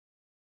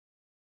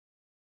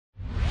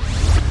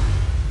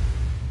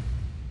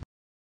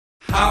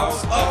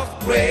house of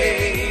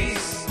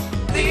grace,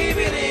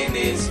 living in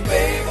His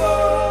favor.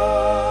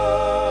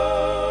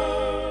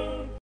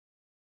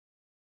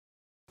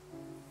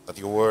 That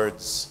your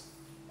words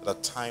that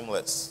are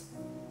timeless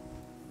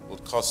will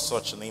cause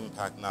such an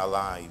impact in our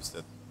lives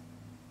that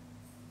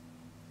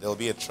there'll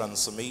be a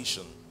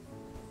transformation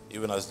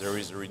even as there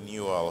is a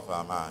renewal of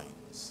our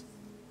minds.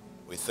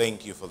 We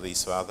thank you for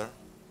this, Father.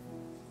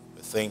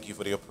 We thank you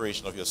for the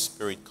operation of your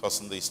Spirit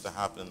causing this to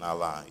happen in our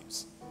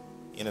lives.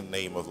 In the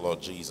name of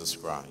Lord Jesus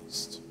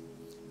Christ.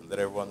 And let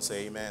everyone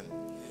say amen.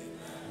 Amen.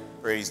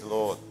 Praise the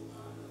Lord.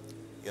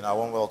 You know, I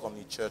want to welcome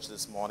you to church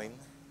this morning.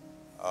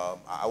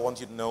 I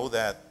want you to know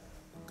that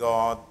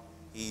God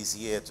is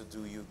here to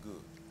do you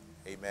good.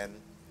 Amen.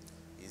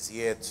 He's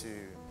here to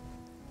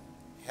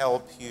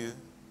help you,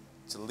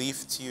 to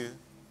lift you,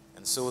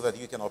 and so that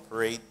you can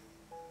operate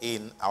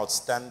in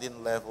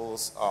outstanding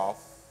levels of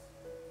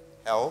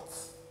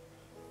health,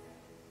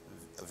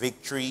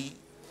 victory,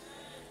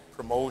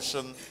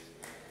 promotion,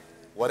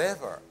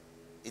 whatever.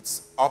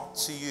 It's up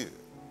to you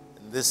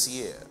in this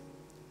year.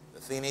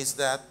 The thing is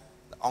that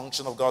the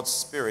unction of God's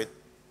Spirit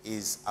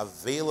is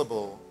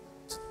available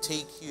to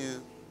take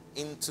you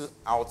into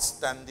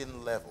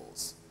outstanding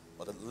levels.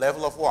 But the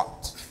level of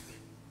what?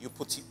 You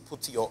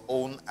put your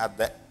own at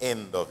the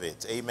end of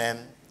it.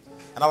 Amen.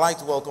 And I'd like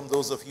to welcome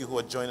those of you who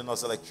are joining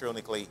us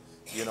electronically.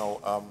 You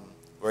know,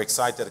 we're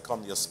excited to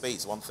come to your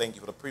space. I want to thank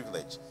you for the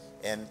privilege.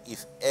 And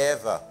if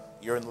ever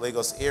you're in the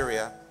Lagos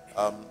area,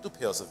 do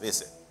pay us a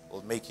visit.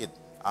 We'll make it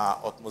our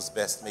utmost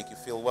best to make you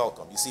feel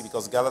welcome. You see,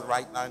 because gathered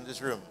right now in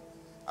this room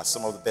are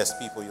some of the best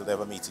people you'll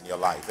ever meet in your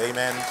life.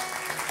 Amen.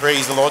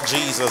 Praise the Lord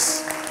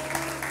Jesus.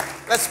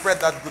 Let's spread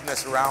that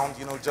goodness around.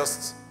 You know,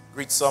 just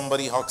greet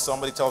somebody, hug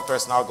somebody, tell a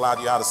person how glad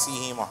you are to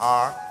see him or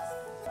her.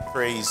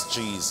 Praise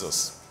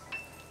Jesus.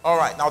 All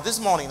right, now this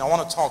morning I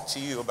want to talk to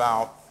you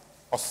about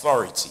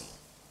authority,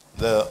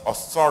 the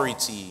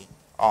authority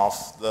of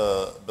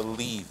the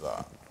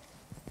believer.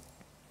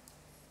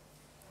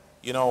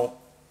 You know,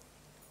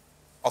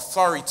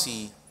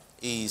 authority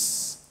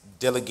is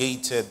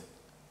delegated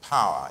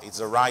power. It's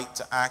a right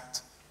to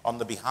act on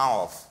the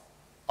behalf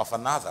of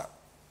another.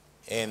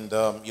 And,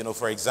 you know,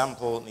 for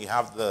example, you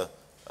have the,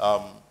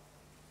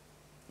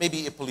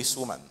 maybe a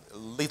policewoman, a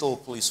little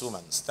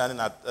policewoman standing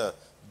at a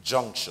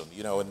junction,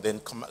 you know, and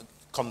then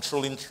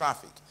controlling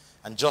traffic.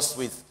 And just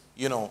with,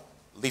 you know,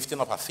 lifting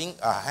up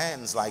her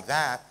hands like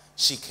that,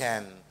 she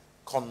can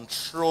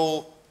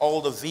control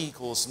all the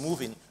vehicles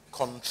moving,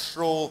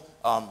 control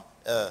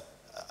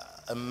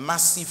a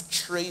massive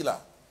trailer,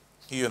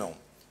 you know.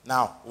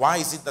 Now, why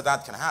is it that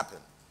that can happen?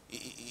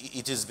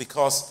 It is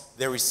because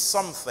there is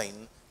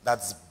something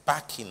that's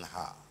backing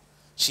her.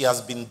 She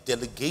has been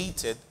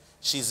delegated,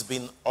 she's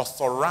been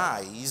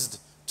authorized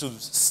to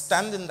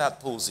stand in that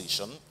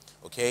position,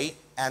 okay,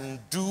 and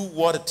do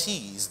what it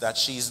is that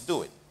she's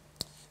doing.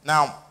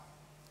 Now,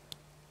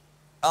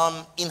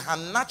 in her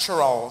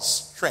natural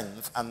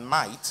strength and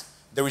might,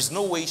 there is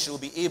no way she'll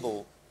be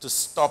able to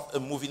stop a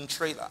moving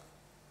trailer.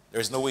 There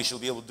is no way she'll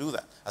be able to do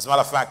that. As a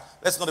matter of fact,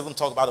 let's not even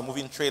talk about a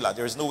moving trailer.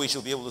 There is no way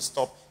she'll be able to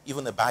stop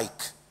even a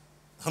bike,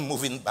 a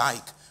moving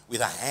bike,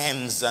 with her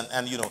hands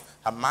and you know,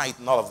 her might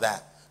and all of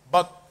that.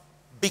 But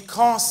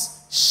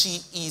because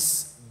she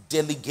is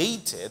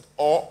delegated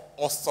or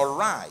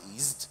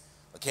authorized,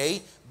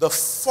 okay, the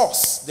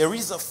force, there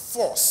is a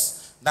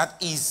force that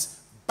is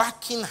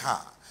backing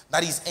her,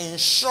 that is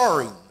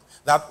ensuring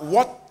that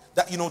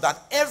that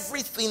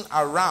everything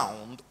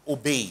around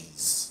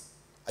obeys.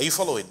 Are you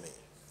following me?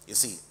 You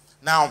see.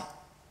 Now,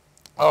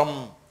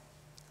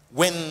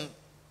 when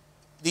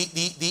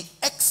the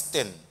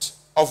extent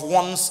of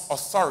one's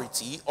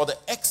authority, or the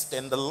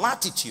extent, the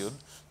latitude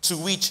to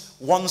which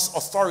one's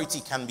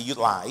authority can be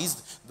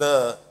utilized,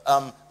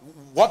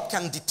 what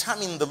can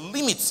determine the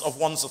limits of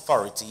one's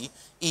authority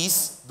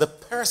is the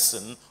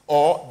person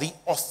or the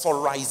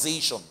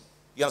authorization.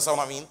 You understand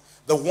what I mean?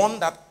 The one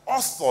that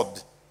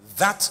authored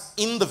that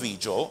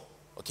individual,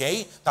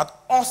 okay, that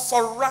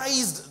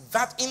authorized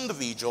that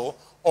individual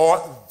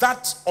or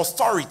that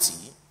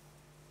authority.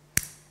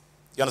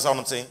 You understand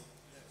what I'm saying?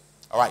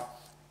 All right.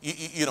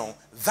 You know,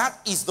 that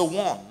is the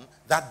one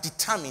that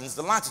determines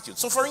the latitude.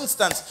 So, for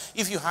instance,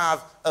 if you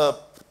have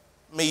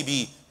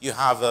maybe you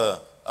have a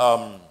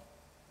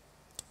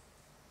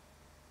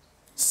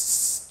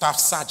staff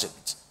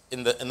sergeant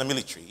in the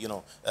military, you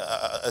know,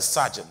 a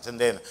sergeant, and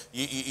then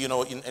you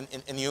know,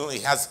 he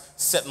has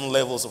certain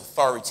levels of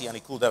authority, and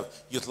he could have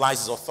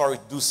utilized his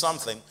authority to do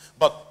something.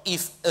 But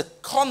if a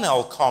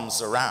colonel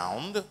comes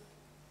around,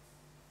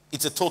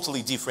 it's a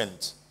totally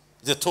different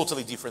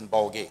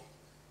ball game.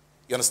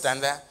 You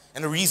understand that?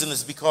 And the reason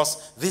is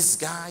because this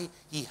guy,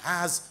 he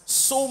has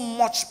so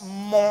much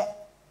more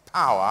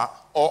power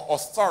or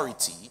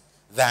authority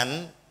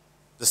than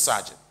the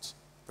sergeant.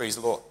 Praise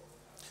the Lord.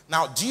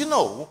 Now, do you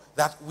know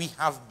that we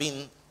have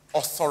been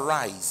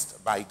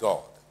authorized by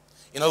God?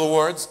 In other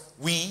words,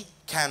 we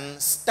can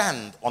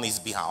stand on his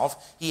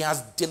behalf. He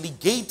has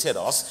delegated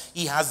us.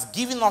 He has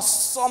given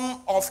us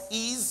some of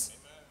his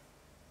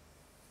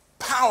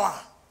power.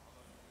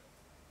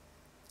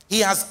 He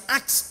has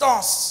asked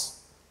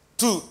us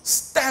to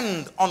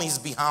stand on his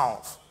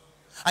behalf.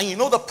 And you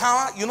know the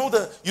power, you know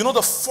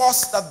the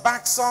force that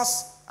backs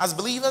us as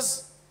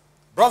believers?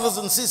 Brothers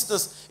and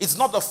sisters, it's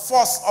not the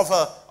force of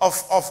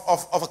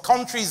a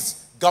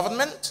country's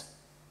government.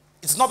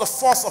 It's not the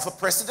force of a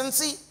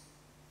presidency.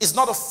 It's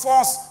not the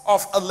force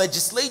of a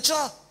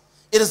legislature.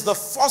 It is the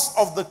force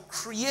of the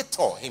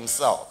Creator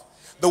himself.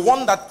 The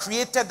one that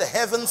created the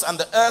heavens and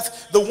the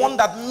earth. The one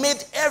that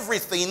made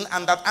everything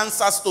and that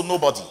answers to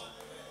nobody.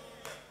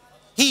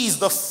 He is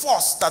the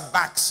force that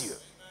backs you.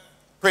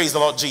 Praise the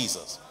Lord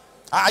Jesus.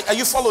 Are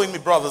you following me,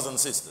 brothers and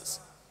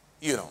sisters?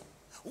 You know,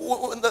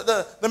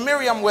 the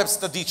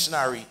Merriam-Webster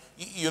dictionary,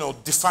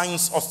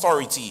 defines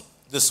authority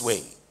this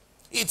way.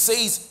 It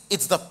says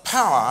it's the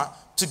power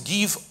to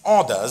give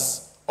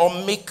orders or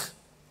make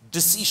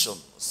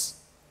decisions.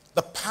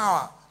 The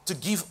power to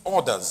give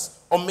orders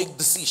or make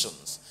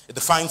decisions. It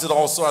defines it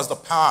also as the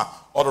power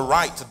or the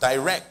right to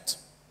direct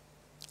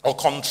or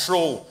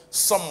control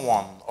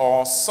someone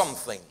or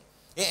something.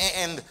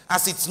 And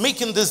as it's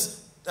making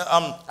this,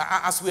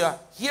 as we are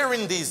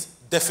hearing these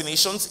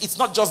definitions, it's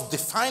not just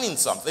defining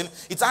something,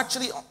 it's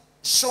actually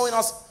showing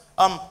us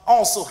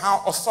also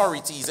how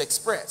authority is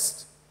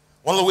expressed.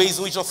 One of the ways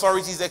in which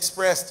authority is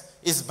expressed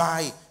is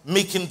by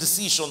making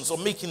decisions or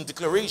making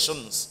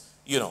declarations,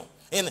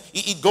 And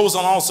it goes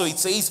on also, it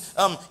says,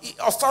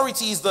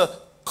 authority is the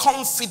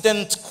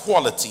confident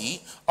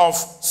quality of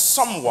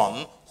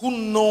someone who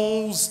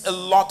knows a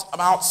lot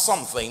about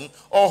something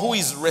or who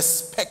is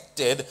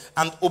respected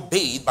and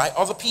obeyed by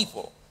other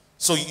people.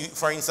 So,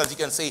 for instance, you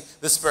can say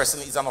this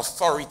person is an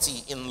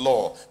authority in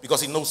law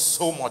because he knows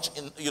so much,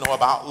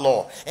 about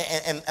law,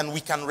 and we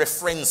can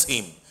reference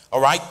him.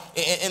 All right,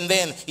 and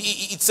then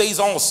it says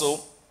also,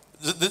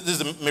 this is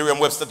the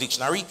Merriam-Webster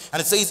dictionary,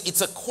 and it says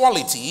it's a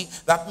quality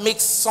that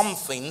makes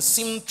something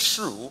seem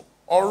true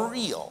or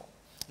real.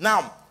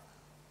 Now,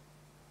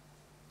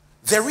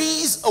 there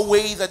is a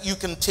way that you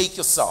can take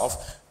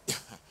yourself.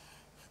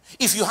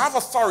 If you have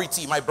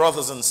authority, my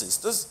brothers and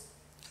sisters,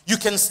 you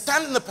can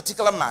stand in a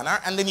particular manner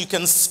and then you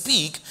can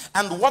speak,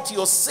 and what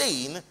you're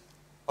saying,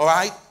 all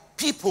right,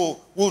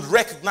 people will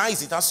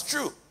recognize it as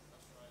true.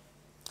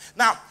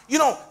 Now,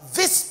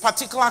 this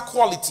particular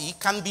quality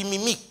can be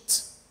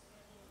mimicked.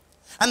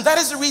 And that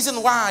is the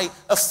reason why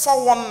a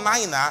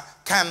 419er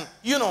can,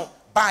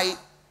 by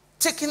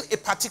taking a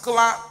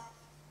particular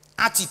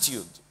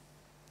attitude,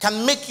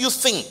 can make you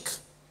think.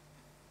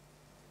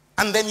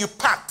 And then you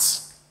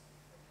pat.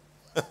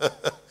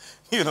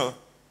 You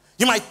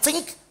might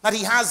think that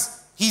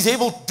he's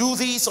able to do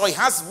this, or he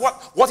has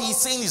what he's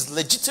saying is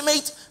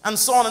legitimate, and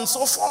so on and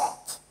so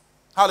forth.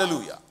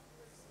 Hallelujah.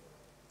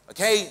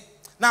 Okay?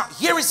 Now,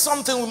 here is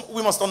something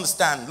we must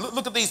understand.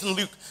 Look at this in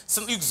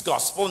St. Luke's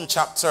Gospel in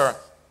chapter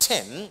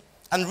 10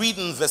 and read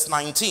in verse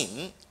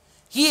 19.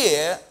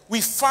 Here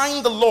we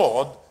find the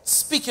Lord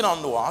speaking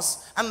unto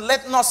us and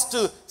letting us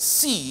to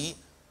see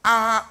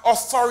our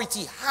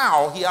authority,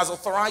 how he has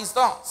authorized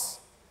us.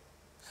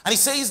 And he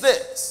says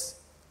this.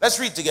 Let's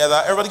read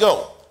together. Everybody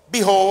go.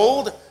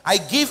 Behold, I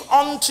give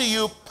unto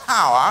you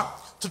power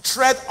to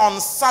tread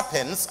on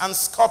serpents and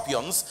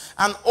scorpions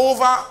and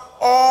over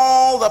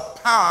all the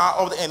power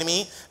of the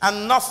enemy,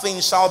 and nothing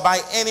shall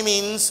by any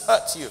means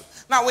hurt you.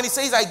 Now, when he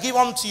says, I give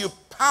unto you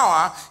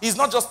power, he's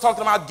not just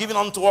talking about giving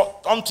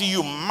unto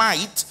you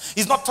might.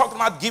 He's not talking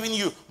about giving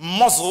you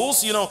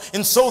muscles,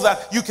 and so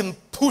that you can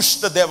push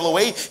the devil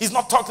away. He's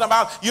not talking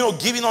about,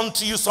 giving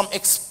unto you some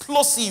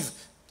explosive,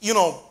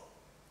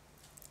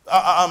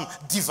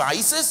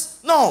 devices.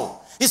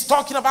 No, he's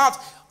talking about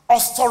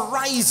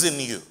authorizing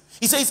you.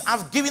 He says,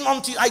 I give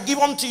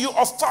unto you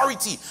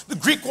authority. The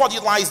Greek word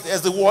utilized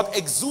as the word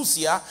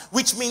exousia,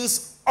 which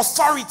means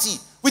authority,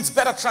 which is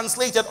better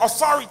translated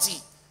authority.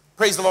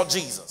 Praise the Lord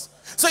Jesus.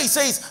 So he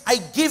says, I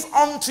give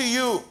unto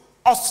you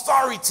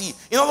authority.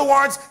 In other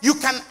words, you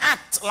can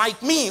act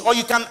like me, or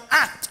you can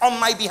act on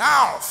my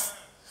behalf.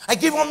 I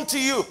give unto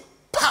you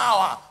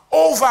power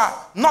over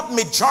not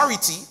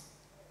majority,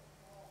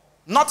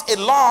 not a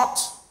lot,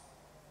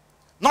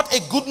 not a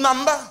good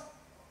number.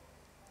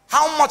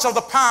 How much of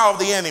the power of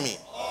the enemy?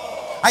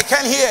 I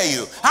can't hear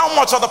you. How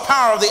much of the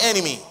power of the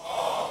enemy?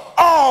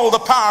 All the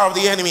power of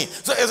the enemy.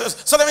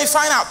 So let me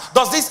find out.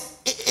 Does this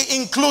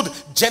include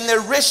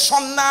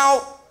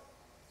generational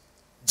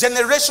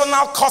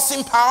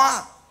cursing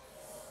power?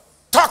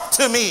 Talk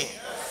to me.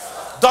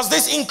 Does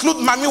this include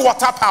Mami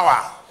water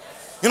power?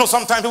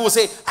 Sometimes people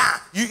say,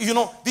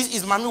 this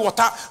is Mami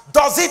water.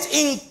 Does it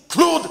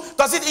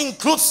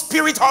include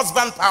spirit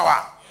husband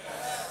power?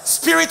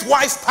 Spirit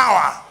wife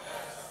power?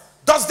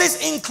 Does this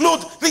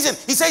include, listen,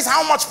 he says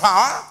how much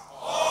power?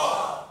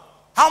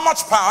 How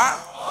much power?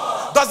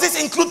 Does this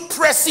include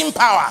pressing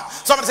power?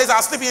 Somebody says, I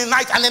was sleeping in the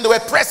night and then they were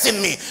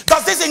pressing me.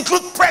 Does this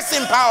include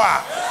pressing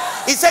power?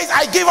 He says,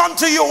 I give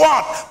unto you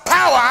what?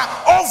 Power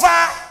over.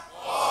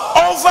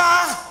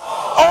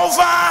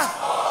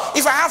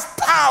 If I have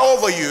power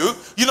over you,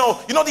 you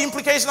know the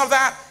implication of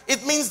that?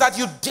 It means that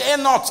you dare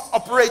not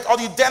operate or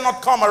you dare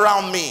not come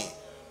around me.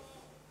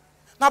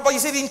 Now, but you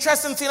see, the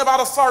interesting thing about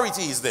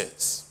authority is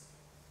this.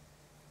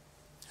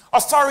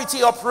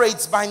 Authority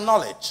operates by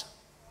knowledge.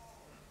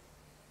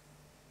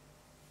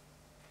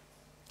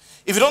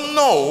 If you don't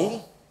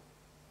know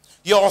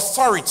your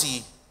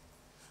authority,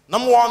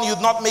 number one,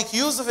 you'd not make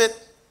use of it.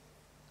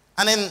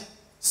 And then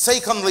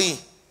secondly,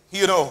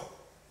 it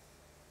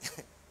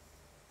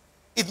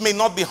may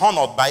not be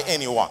honored by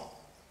anyone.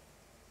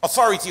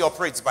 Authority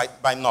operates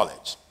by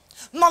knowledge.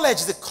 Knowledge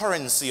is the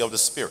currency of the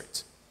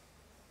Spirit.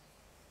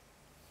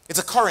 It's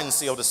a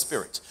currency of the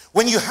Spirit.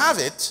 When you have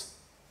it,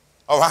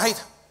 all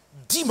right,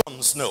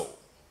 demons know.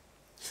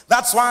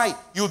 That's why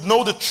you'd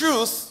know the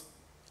truth,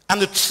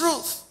 and the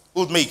truth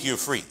would make you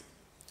free.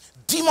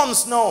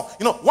 Demons know.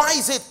 Why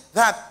is it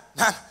that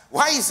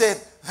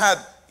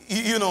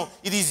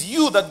it is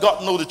you that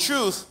God know the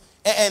truth,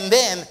 and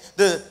then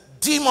the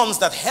demons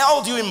that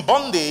held you in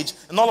bondage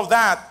and all of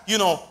that,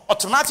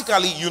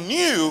 automatically you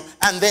knew,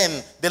 and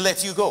then they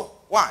let you go.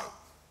 Why?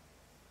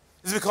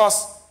 It's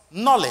because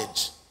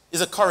knowledge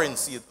is a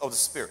currency of the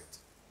Spirit.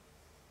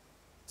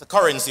 It's a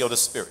currency of the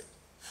Spirit.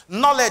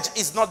 Knowledge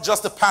is not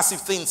just a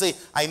passive thing. Say,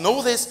 I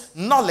know this.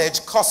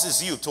 Knowledge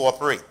causes you to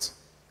operate,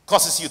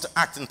 causes you to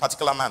act in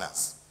particular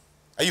manners.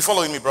 Are you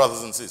following me,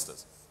 brothers and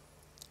sisters?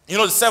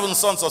 The 7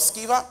 sons of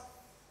Sceva?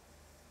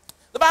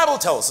 The Bible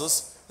tells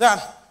us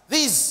that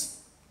these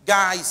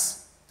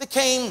guys, they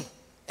came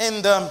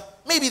and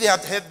maybe they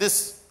had heard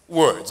these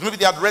words. Maybe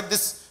they had read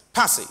this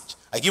passage.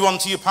 I give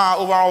unto you power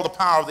over all the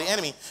power of the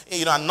enemy,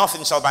 and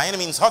nothing shall by any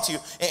means hurt you.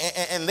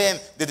 And then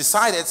they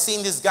decided,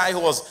 seeing this guy who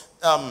was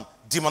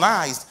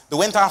demonized, they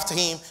went after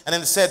him, and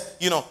then they said,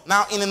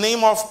 now in the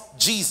name of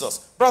Jesus.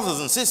 Brothers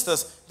and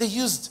sisters, they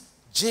used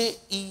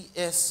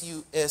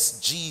J-E-S-U-S,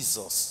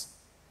 Jesus.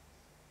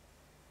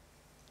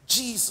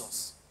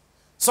 Jesus.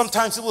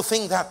 Sometimes people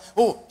think that,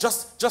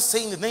 just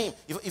saying the name,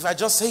 if I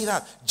just say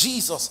that,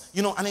 Jesus,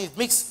 and it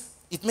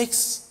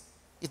makes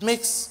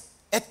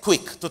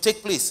earthquake to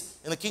take place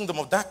in the kingdom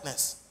of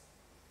darkness.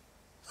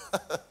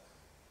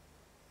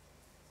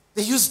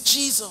 They use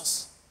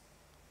Jesus.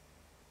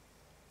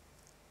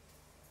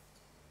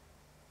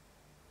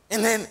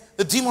 And then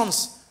the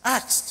demons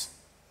asked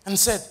and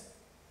said,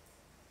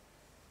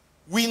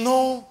 we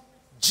know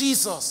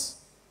Jesus.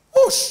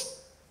 Whoosh!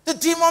 The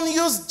demon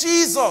used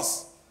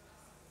Jesus.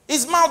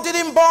 His mouth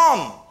didn't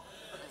burn.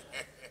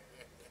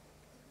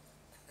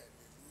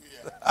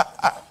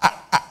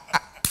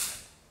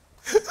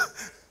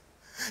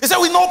 He said,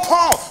 we know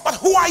Paul, but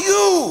who are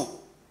you?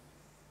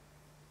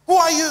 Who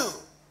are you?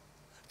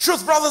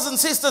 Truth, brothers and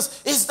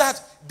sisters, is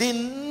that they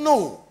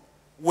know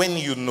when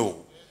you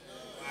know.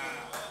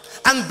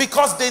 And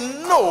because they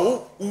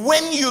know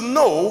when you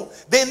know,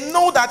 they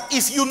know that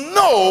if you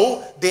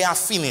know, they are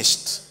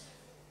finished.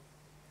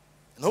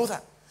 You know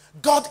that?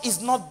 God is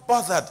not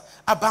bothered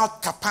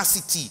about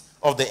capacity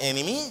of the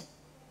enemy.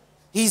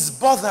 He's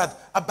bothered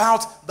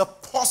about the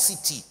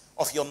paucity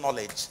of your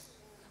knowledge.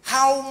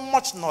 How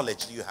much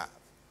knowledge do you have?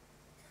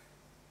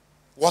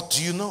 What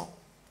do you know?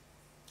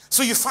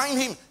 So you find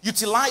him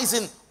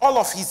utilizing all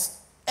of his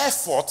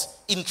effort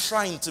in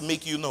trying to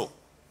make you know.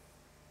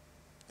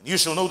 And you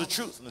shall know the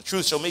truth, and the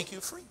truth shall make you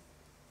free.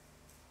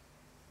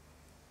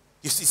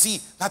 You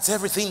see, that's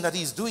everything that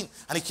he's doing.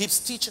 And he keeps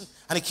teaching,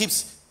 and he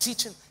keeps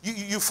teaching.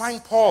 You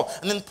find Paul,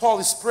 and then Paul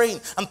is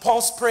praying. And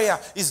Paul's prayer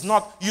is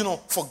not,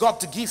 for God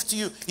to give to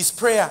you. His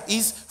prayer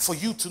is for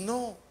you to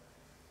know.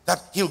 That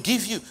he'll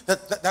give you,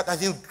 that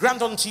he'll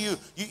grant unto you,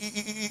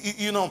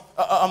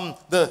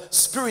 the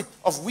spirit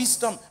of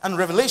wisdom and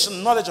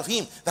revelation, knowledge of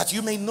him, that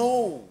you may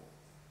know.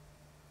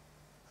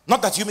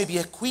 Not that you may be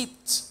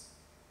equipped,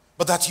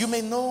 but that you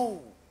may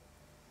know.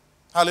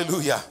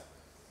 Hallelujah.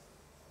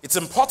 It's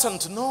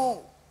important to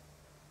know.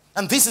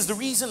 And this is the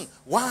reason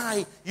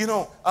why,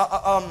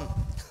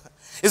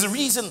 is the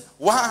reason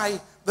why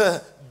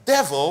the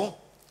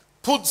devil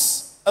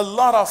puts a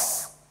lot of,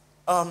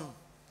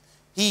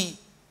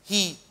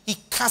 he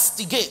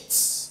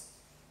castigates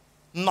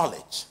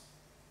knowledge.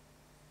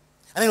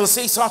 And he will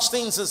say such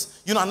things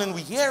as, and then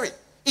we hear it.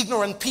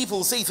 Ignorant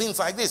people say things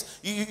like this.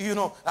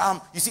 You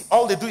see,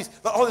 all they do is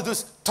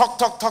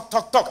talk.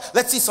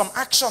 Let's see some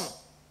action.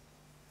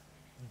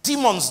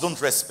 Demons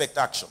don't respect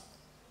action.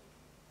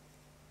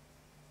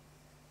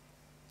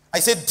 I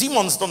said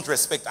demons don't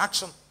respect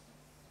action.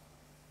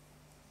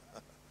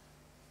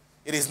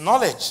 It is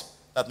knowledge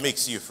that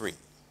makes you free.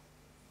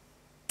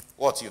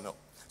 What you know.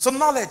 So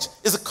knowledge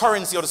is a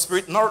currency of the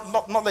Spirit.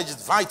 Knowledge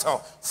is vital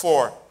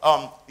for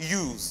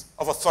use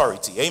of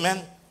authority.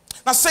 Amen.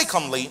 Now,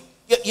 secondly,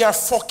 here are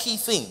 4 key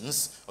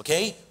things.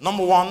 Okay.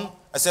 Number 1,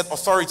 I said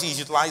authority is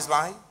utilized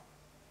by.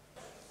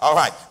 All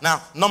right.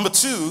 Now, number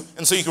 2,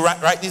 and so you can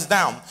write this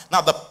down.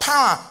 Now, the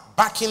power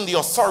backing the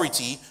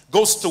authority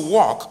goes to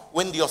work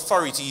when the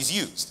authority is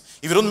used.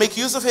 If you don't make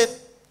use of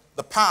it,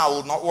 the power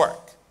will not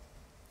work.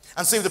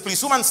 And so if the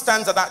policewoman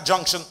stands at that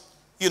junction,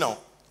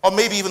 or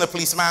maybe even a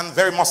policeman,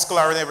 very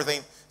muscular and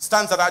everything,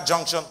 stands at that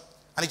junction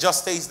and he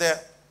just stays there.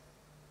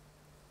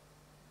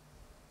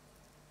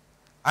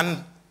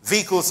 And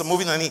vehicles are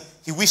moving and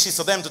he wishes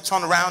for them to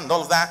turn around and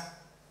all of that.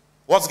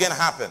 What's going to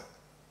happen?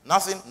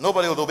 Nothing.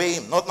 Nobody will obey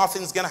him.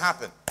 Nothing's going to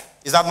happen.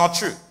 Is that not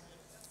true?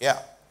 Yeah.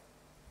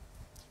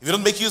 If you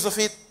don't make use of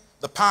it,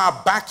 the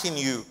power backing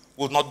you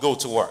will not go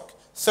to work.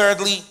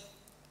 Thirdly,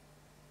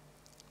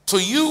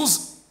 to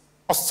use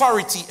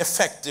authority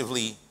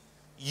effectively,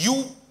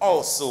 you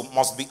also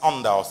must be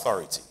under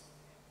authority.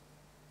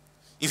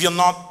 If you're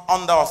not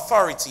under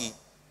authority,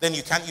 then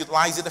you can't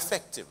utilize it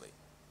effectively.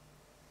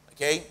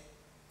 Okay?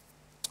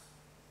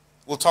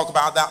 We'll talk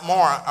about that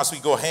more as we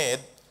go ahead.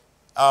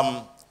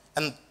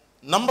 And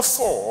number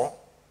 4,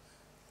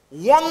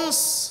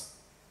 once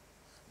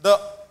the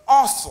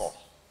author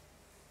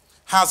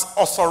has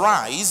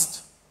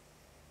authorized,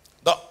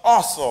 the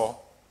author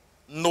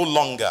no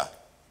longer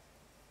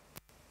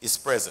is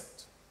present.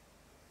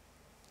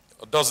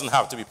 Or doesn't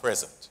have to be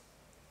present.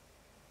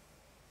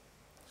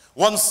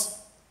 Once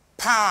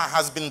power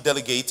has been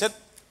delegated,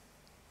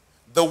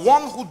 the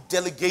one who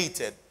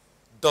delegated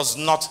does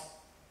not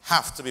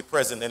have to be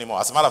present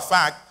anymore. As a matter of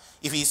fact,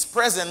 if he's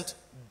present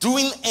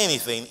doing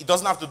anything, he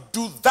doesn't have to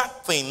do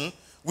that thing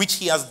which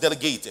he has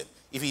delegated.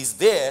 If he's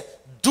there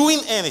doing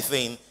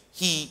anything,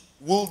 he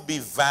will be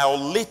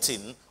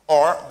violating,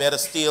 or better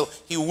still,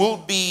 he will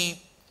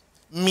be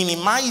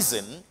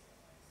minimizing,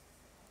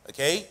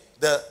 okay,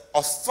 the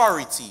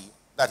authority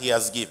that he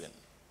has given.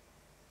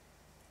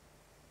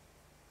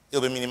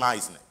 He'll be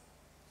minimizing it.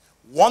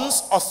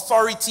 Once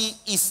authority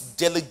is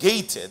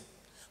delegated,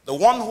 the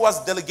one who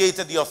has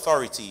delegated the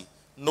authority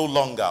no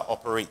longer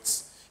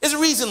operates. It's the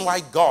reason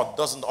why God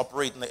doesn't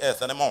operate in the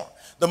earth anymore.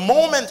 The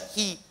moment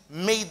he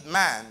made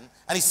man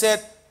and he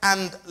said,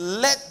 and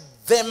let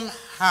them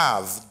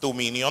have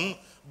dominion,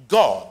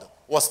 God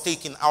was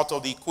taken out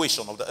of the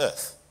equation of the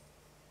earth.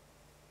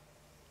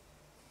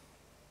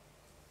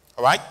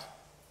 All right?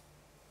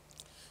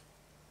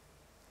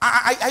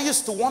 I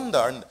used to wonder,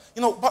 and,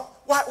 but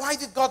why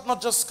did God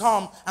not just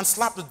come and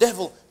slap the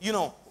devil,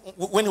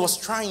 when he was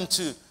trying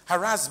to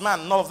harass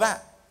man and all of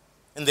that?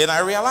 And then I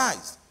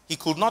realized he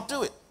could not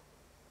do it.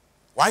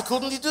 Why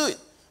couldn't he do it?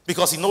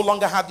 Because he no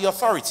longer had the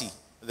authority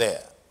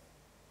there.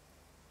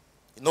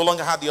 He no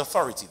longer had the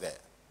authority there.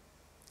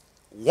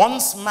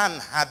 Once man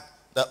had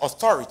the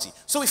authority.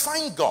 So we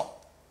find God.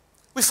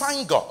 We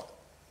find God.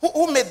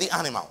 Who made the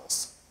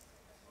animals?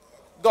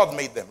 God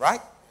made them,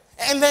 right?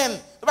 And then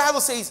the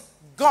Bible says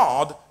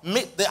God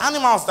made the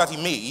animals that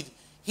he made,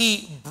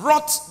 he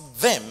brought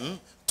them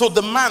to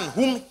the man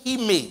whom he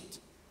made,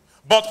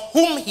 but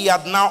whom he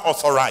had now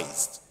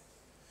authorized.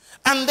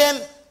 And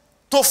then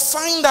to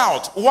find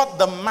out what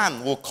the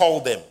man will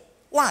call them.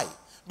 Why?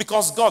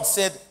 Because God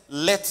said,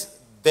 let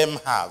them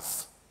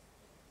have.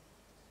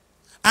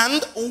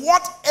 And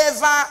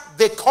whatever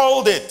they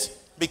called it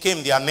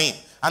became their name.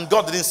 And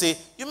God didn't say,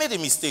 you made a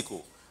mistake.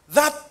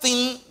 That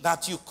thing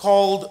that you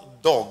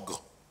called dog,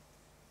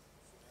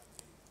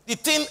 the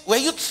thing, were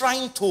you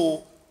trying to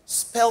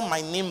spell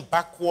my name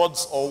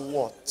backwards or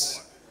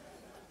what?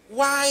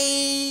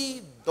 Why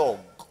dog?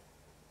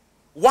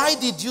 Why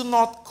did you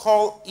not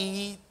call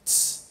it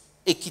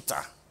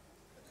Ekita?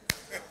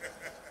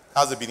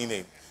 How's the Benin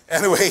name?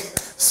 Anyway,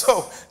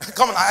 so,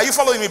 come on, are you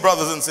following me,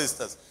 brothers and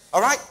sisters?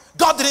 All right?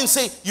 God didn't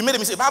say, you made a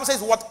mistake. The Bible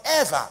says,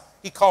 whatever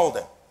he called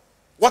them.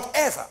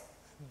 Whatever.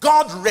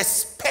 God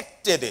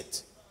respected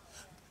it.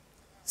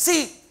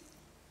 See,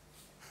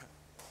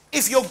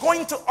 if you're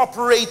going to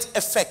operate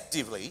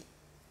effectively,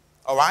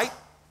 all right,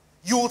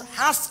 you would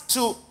have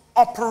to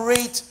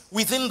operate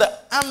within the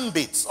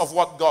ambits of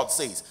what God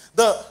says.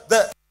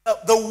 The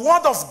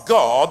word of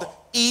God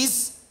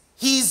is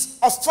his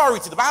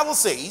authority. The Bible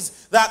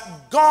says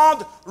that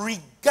God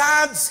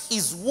regards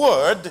his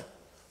word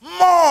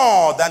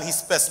more than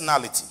his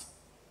personality.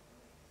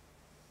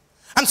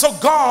 And so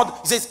God,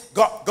 he says,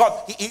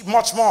 God he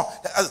much more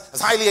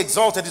has highly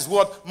exalted his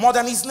word more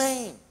than his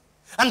name.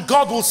 And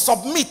God will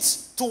submit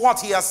to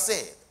what he has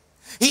said.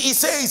 He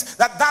says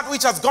that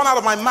which has gone out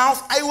of my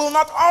mouth, I will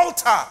not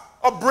alter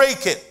or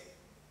break it.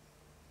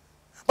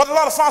 But a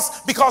lot of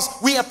us, because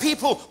we are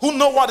people who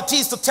know what it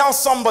is to tell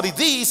somebody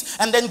this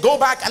and then go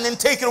back and then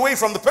take it away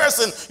from the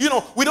person,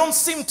 we don't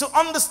seem to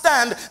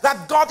understand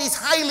that God is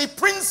highly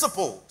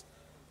principled.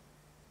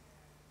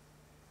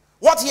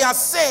 What he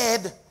has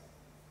said,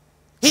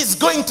 he's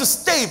going to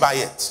stay by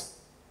it.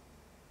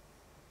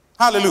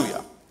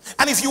 Hallelujah.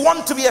 And if you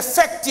want to be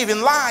effective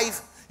in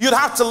life, you'd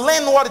have to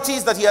learn what it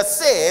is that he has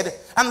said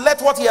and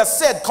let what he has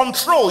said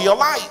control your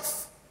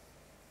life.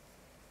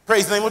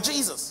 Praise the name of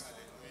Jesus.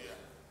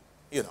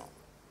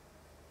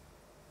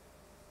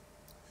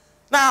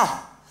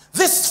 Now,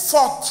 this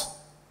fourth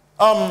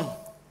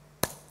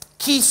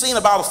key thing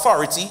about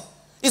authority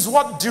is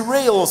what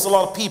derails a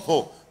lot of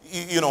people,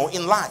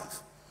 in life.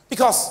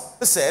 Because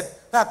they said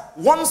that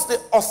once the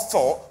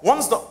author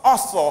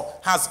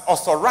has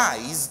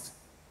authorized,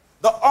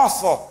 the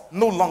author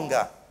no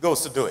longer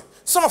goes to do it.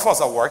 Some of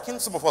us are working.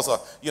 Some of us are,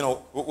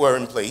 we're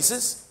in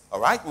places. All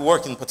right? We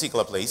work in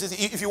particular places.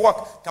 If you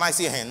work, can I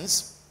see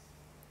hands?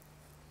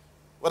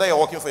 Whether you're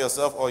working for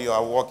yourself or you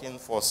are working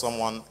for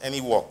someone,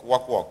 any work.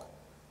 All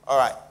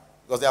right.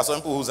 Because there are some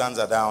people whose hands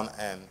are down,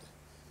 and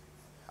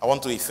I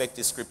want to effect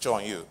a scripture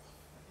on you.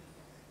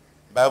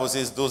 The Bible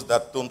says those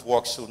that don't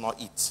work should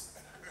not eat.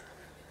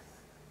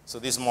 So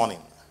this morning,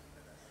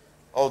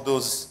 all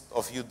those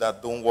of you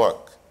that don't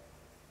work,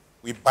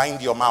 we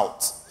bind your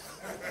mouth.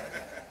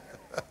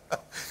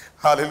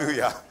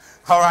 Hallelujah.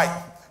 All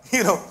right.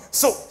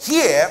 So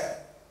here,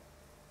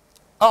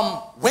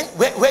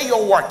 where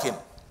you're working,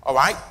 all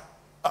right?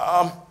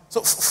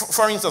 So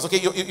for instance, okay,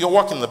 you're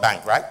working in the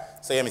bank, right?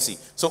 So let me see.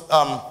 So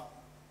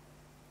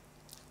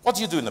what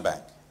do you do in the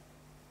bank?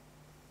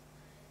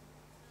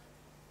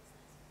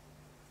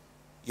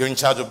 You're in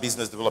charge of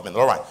business development.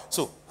 All right.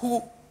 So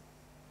who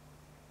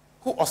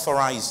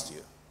authorized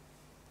you?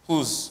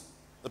 Who's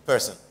the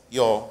person?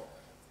 Your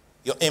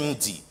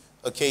MD.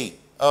 Okay.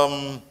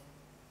 Does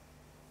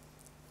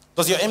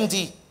your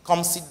MD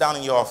come sit down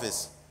in your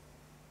office?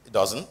 It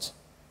doesn't.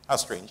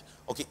 That's strange.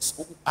 Okay.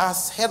 So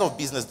as head of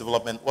business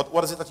development,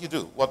 what is it that you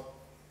do? What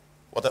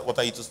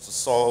are you just to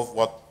solve?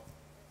 What?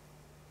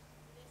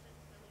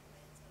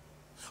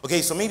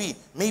 Okay, so maybe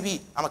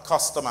I'm a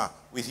customer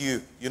with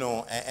you,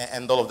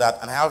 and all of that,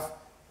 and I have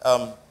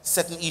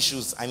certain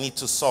issues I need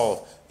to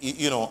solve,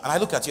 and I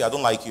look at you, I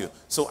don't like you.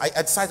 So I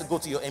decide to go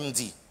to your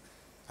MD,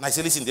 and I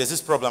say, listen, there's this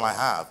problem I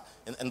have,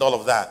 and all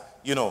of that,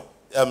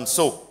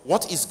 so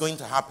what is going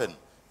to happen?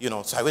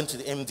 So I went to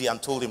the MD and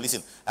told him,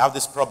 listen, I have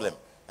this problem,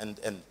 and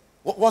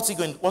what's he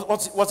going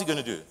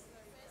to do?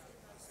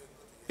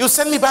 He'll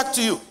send me back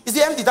to you. Is the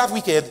MD that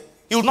wicked?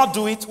 He will not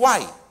do it.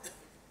 Why?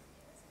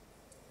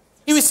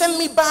 He will send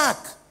me back.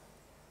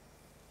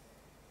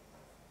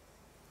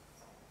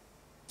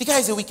 The guy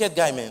is a wicked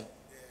guy, man.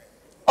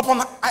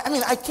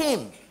 I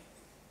came,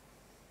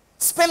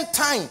 spent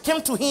time,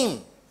 came to him,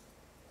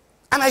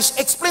 and I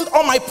explained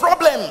all my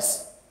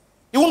problems.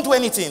 He won't do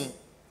anything.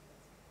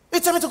 He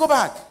tell me to go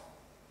back.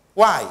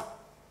 Why?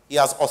 He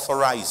has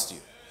authorized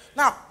you.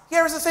 Now,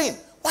 here is the thing.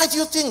 Why do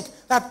you think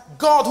that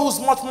God,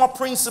 who's much more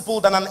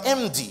principled than an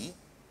MD,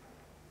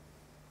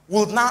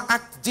 will now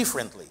act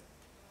differently?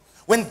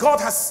 When God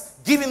has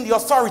given the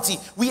authority,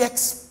 we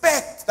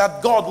expect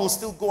that God will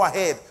still go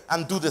ahead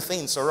and do the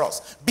things for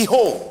us.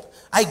 Behold,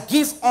 I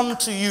give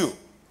unto you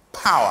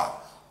power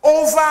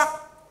over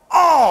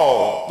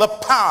all the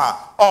power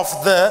of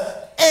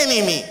the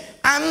enemy,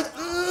 and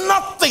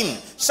nothing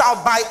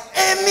shall by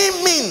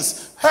any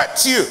means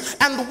hurt you.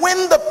 And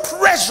when the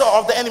pressure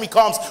of the enemy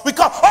comes, we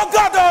call, oh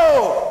God,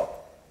 oh!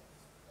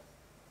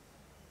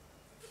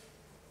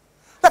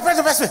 The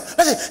pressure, oh,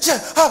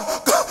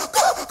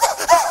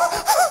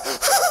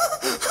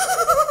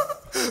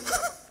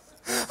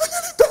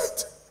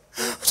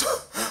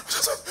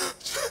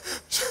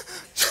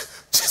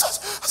 Jesus,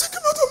 as I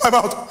came out of my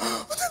mouth,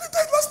 and then he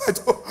died last night.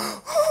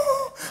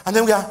 Oh. And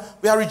then we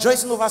are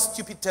rejoicing over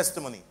stupid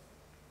testimony.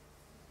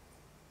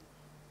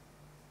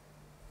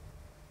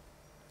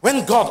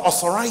 When God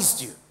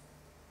authorized you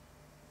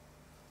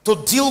to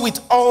deal with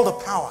all the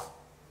power,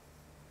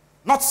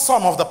 not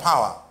some of the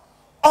power,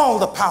 all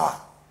the power,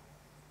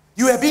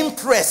 you were being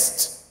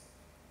pressed.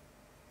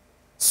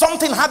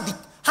 Something had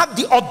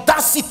the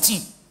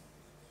audacity.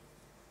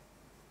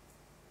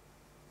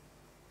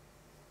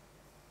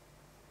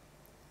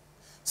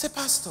 Say,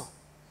 Pastor,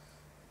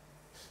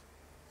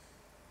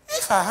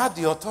 if I had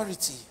the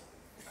authority,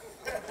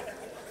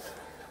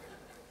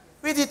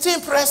 will the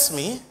thing press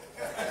me?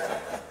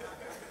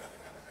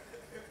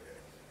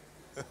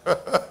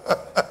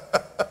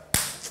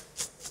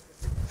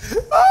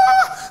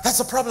 That's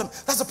the problem.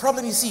 That's the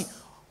problem, you see.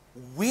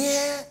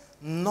 Where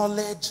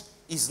knowledge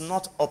is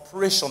not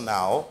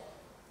operational,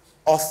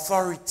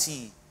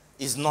 authority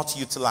is not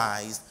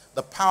utilized,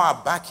 the power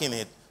backing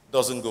it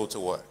doesn't go to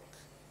work.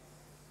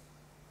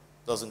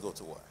 Doesn't go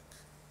to work.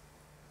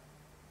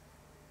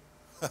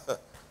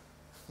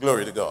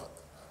 Glory to God.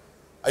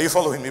 Are you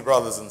following me,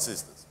 brothers and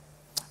sisters?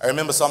 I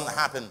remember something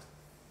happened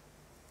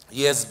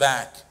years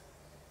back.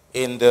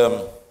 And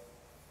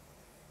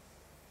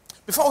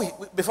before we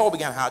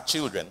began to have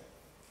children,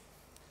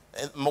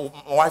 my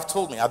wife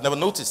told me, I'd never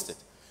noticed it.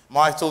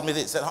 My wife told me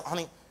this, said,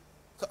 honey,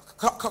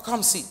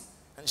 come see.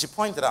 And she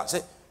pointed out,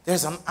 said,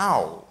 there's an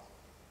owl.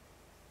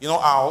 You know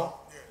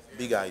owl?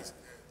 Big eyes.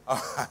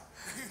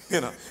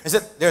 And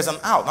said, there's an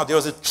owl. Now there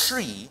was a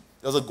tree,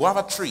 there was a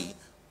guava tree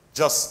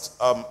just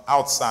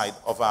outside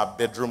of our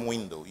bedroom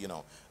window,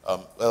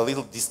 a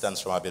little distance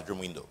from our bedroom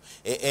window.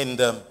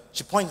 And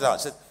she pointed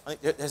out, she said,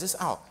 there's this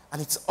owl,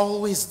 and it's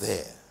always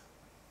there.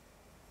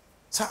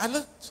 So I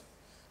looked,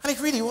 and it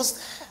really was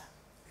there.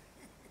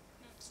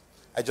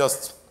 I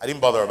didn't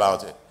bother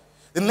about it.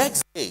 The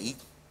next day,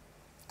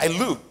 I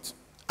looked,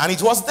 and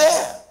it was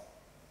there.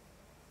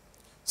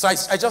 So I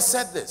just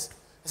said this.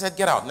 I said,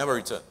 get out, never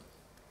return.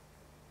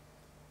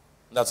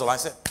 That's all I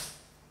said.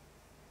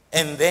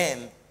 And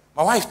then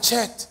my wife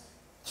checked,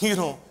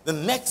 the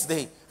next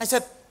day. I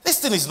said, this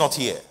thing is not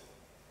here.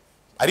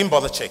 I didn't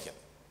bother checking.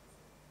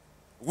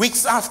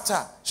 Weeks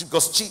after,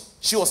 because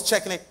she was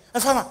checking it,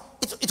 and found out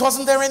it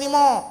wasn't there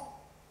anymore.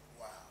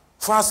 Wow.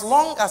 For as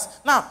long as,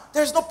 now,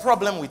 there's no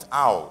problem with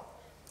owl.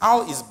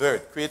 Owl is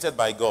bird created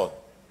by God.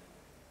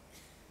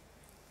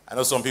 I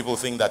know some people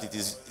think that it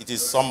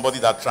is somebody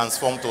that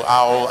transformed to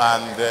owl,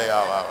 and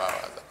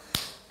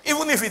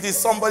even if it is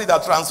somebody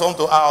that transformed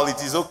to owl,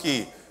 it is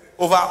okay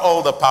over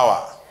all the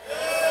power.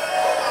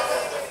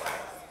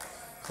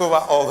 over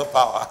all the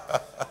power.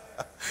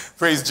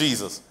 Praise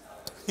Jesus.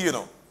 You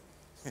know.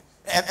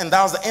 And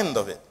that was the end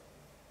of it.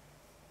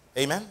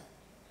 Amen.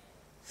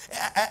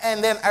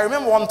 And then I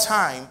remember one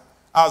time,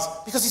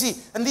 because you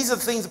see, and these are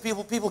the things that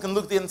people can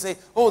look there and say,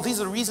 oh, these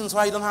are the reasons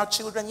why you don't have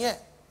children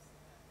yet.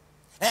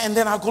 And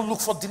then I'll go look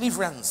for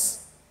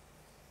deliverance.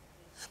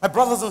 My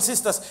brothers and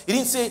sisters, he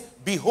didn't say,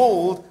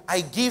 behold,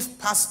 I give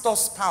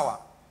pastors power.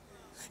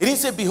 He didn't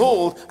say,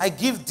 behold, I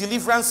give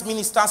deliverance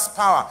ministers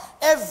power.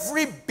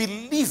 Every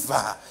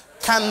believer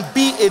can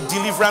be a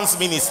deliverance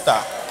minister.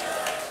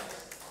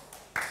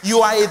 You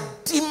are a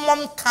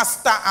demon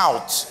caster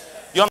out.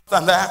 You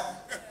understand that?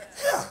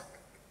 Yeah.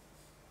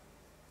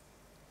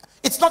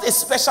 It's not a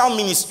special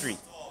ministry.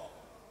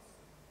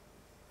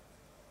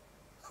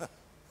 And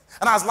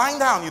I was lying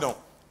down, you know,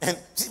 and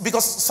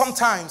because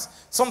sometimes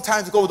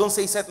God don't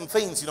say certain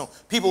things, you know.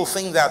 People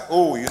think that,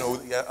 oh, you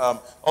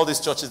know, all these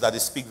churches that they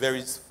speak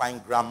very fine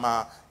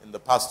grammar and the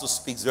pastor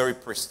speaks very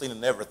pristine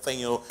and everything,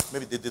 you know,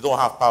 maybe they don't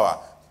have power.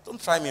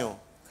 Don't try me, oh.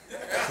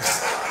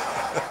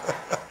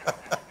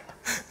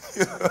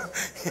 You know?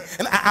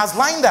 And I was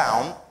lying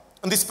down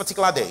on this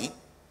particular day.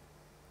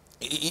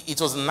 It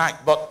was night,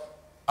 but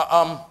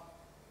I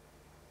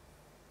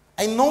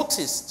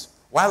noticed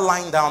while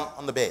lying down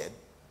on the bed,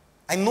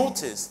 I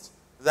noticed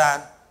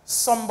that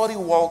somebody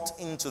walked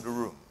into the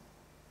room.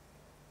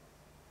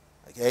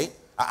 Okay?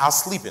 I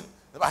was sleeping.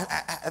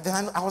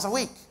 Then I was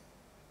awake.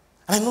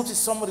 And I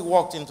noticed somebody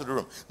walked into the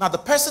room. Now, the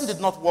person did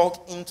not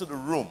walk into the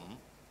room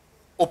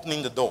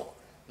opening the door.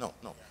 No.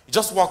 He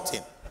just walked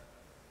in.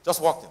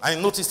 Just walked in. I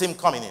noticed him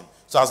coming in.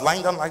 So I was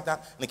lying down like that,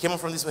 and he came in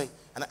from this way,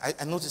 and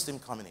I noticed him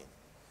coming in.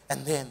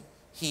 And then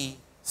he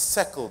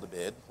circled the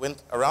bed,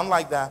 went around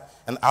like that,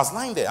 and I was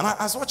lying there, and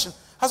I was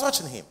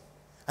watching him.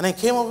 And then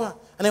came over,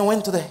 and then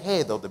went to the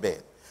head of the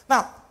bed.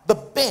 Now, the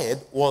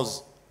bed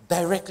was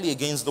directly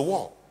against the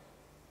wall.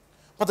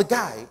 But this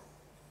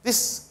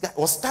guy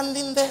was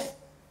standing there.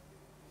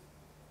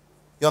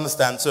 You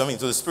understand? So, I mean,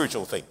 to the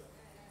spiritual thing.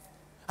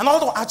 And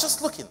although I was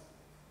just looking,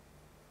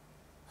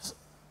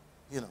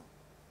 you know,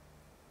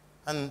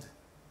 and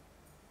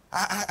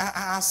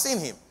I seen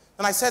him.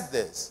 And I said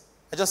this.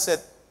 I just said,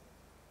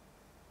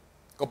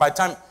 because by the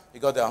time he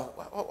got there,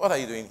 what are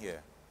you doing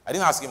here? I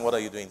didn't ask him, what are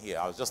you doing here?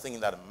 I was just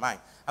thinking that in mind.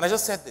 And I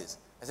just said this.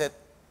 I said,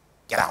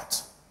 get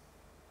out.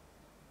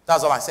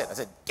 That's all I said. I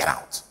said, get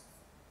out.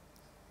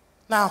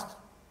 Now,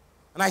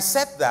 when I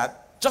said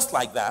that, just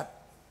like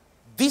that,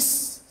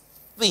 this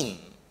thing,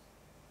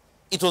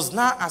 it was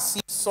not as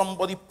if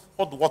somebody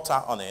poured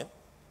water on it.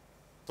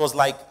 It was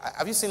like,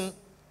 have you seen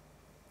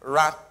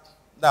rat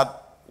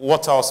that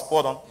water was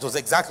poured on? It was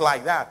exactly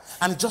like that.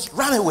 And it just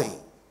ran away.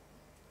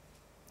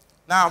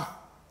 Now,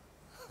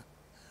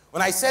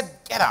 when I said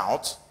get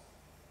out,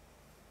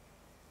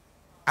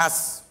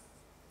 as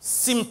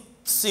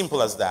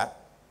simple as that,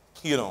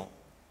 you know,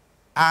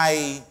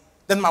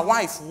 then my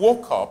wife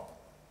woke up.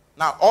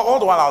 Now, all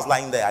the while I was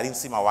lying there, I didn't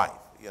see my wife,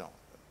 you know,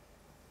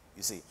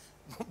 you see.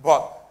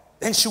 But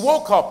then she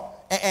woke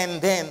up,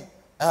 and then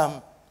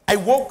I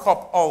woke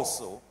up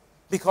also,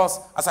 because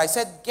as I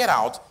said, get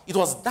out, it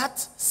was that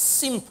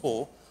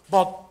simple,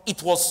 but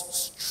it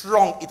was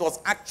strong. It was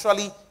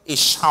actually a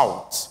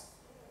shout.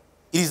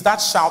 It is that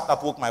shout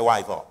that woke my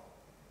wife up.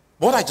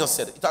 What I just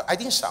said, I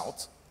didn't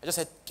shout. I just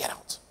said, get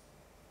out.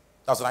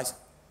 That's what I said.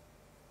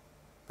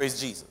 Praise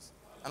Jesus.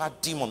 And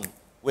that demon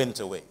went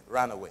away,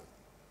 ran away.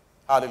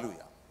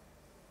 Hallelujah.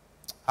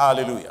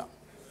 Hallelujah.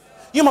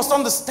 You must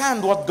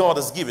understand what God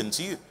has given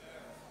to you.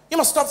 You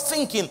must stop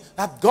thinking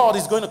that God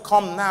is going to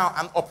come now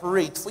and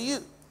operate for you.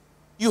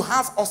 You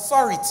have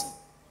authority.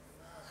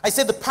 I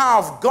said the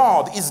power of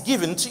God is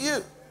given to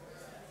you.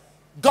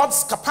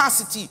 God's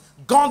capacity,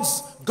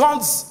 God's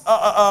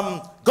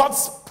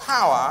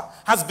power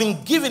has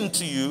been given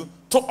to you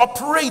to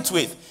operate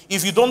with.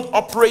 If you don't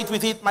operate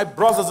with it, my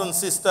brothers and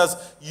sisters,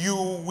 you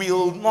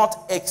will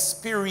not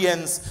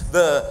experience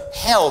the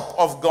help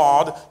of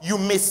God. You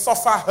may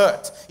suffer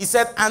hurt. He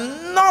said,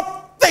 and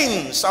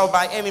nothing shall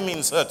by any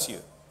means hurt you.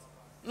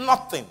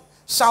 Nothing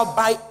shall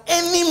by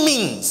any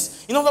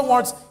means. In other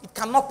words, it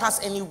cannot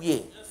pass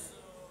anywhere.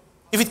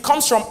 If it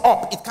comes from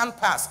up, it can't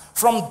pass.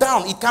 From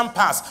down, it can't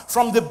pass.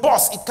 From the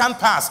boss, it can't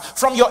pass.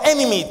 From your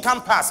enemy, it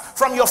can't pass.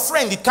 From your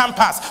friend, it can't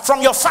pass.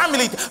 From your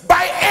family,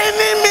 by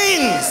any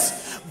means.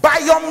 By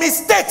your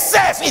mistake,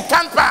 self, it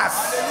can't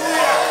pass.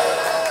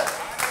 Hallelujah.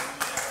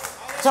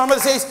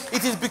 Somebody says,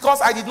 it is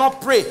because I did not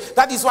pray.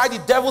 That is why the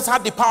devils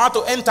had the power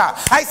to enter.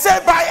 I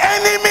said, by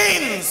any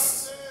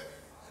means.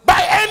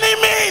 By any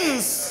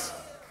means.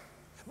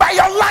 By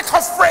your lack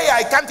of prayer,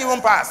 it can't even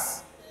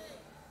pass.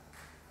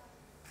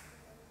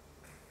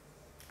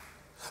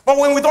 But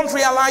when we don't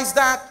realize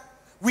that,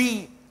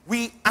 we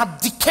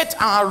abdicate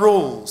our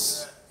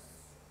roles.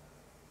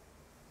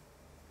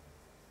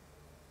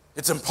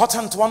 It's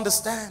important to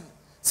understand.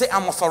 Say,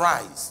 I'm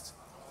authorized.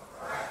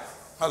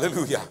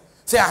 Hallelujah.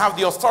 Say, I have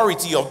the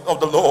authority of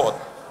the Lord.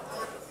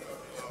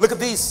 Look at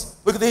this.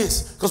 Look at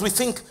this. Because we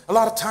think a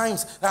lot of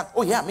times that,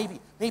 oh yeah, maybe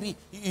maybe,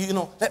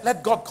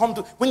 let God come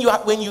to,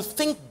 when you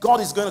think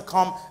God is going to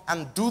come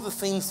and do the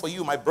thing for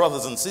you, my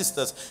brothers and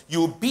sisters,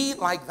 you'll be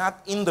like that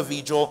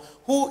individual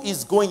who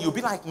is going, you'll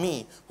be like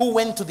me, who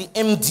went to the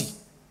MD.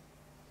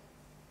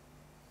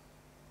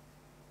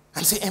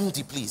 And say,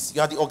 MD, please,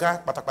 you are the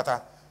Oga, bata,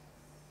 bata.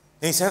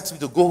 And he said to me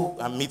to go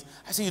and meet.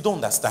 I said, you don't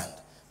understand.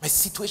 My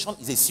situation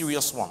is a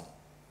serious one.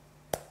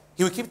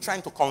 He will keep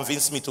trying to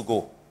convince me to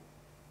go.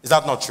 Is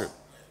that not true?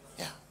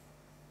 Yeah.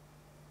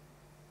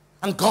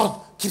 And God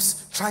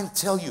keeps trying to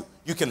tell you,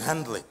 you can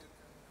handle it.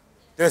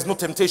 There is no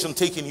temptation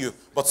taking you,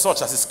 but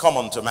such as is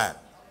common to man.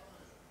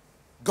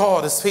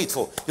 God is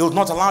faithful. He will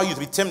not allow you to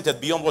be tempted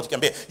beyond what you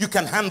can bear. You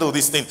can handle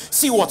this thing.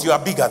 See what you are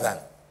bigger than.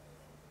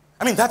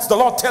 I mean, that's the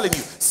Lord telling you.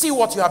 See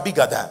what you are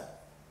bigger than.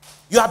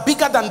 You are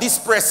bigger than this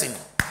pressing.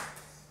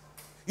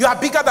 You are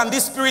bigger than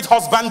this spirit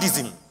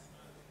husbandism.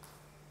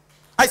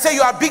 I say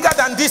you are bigger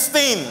than this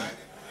thing.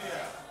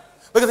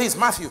 Look at this,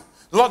 Matthew.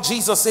 The Lord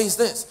Jesus says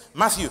this.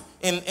 Matthew,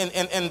 in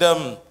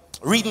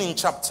reading in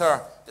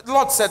chapter, the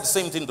Lord said the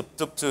same thing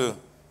to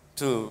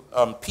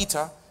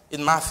Peter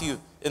in Matthew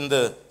in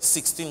the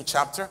 16th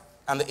chapter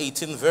and the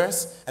 18th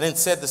verse, and then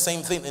said the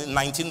same thing in the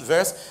 19th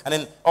verse, and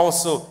then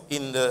also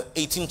in the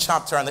 18th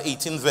chapter and the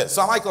 18th verse.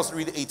 So I like us to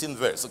read the 18th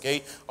verse,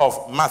 okay,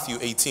 of Matthew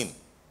 18.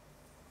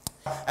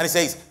 And it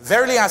says,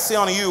 verily I say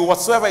unto you,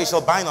 whatsoever you shall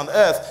bind on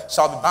earth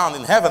shall be bound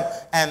in heaven,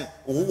 and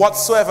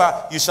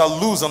whatsoever you shall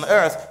loose on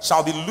earth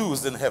shall be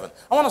loosed in heaven.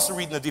 I want us to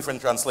read in a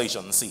different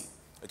translation and see,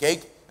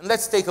 okay? And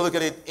let's take a look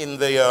at it in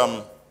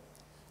the,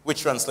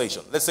 which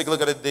translation? Let's take a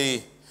look at it,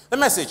 the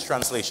Message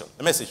translation.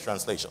 The Message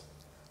translation.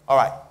 All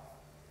right.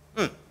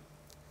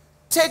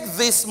 Take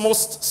this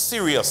most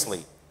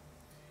seriously.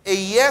 A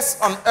yes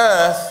on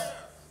earth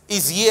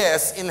is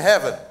yes in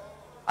heaven.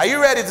 Are you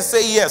ready to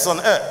say yes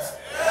on earth?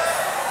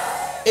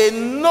 A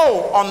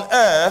no on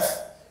earth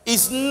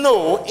is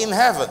no in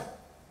heaven.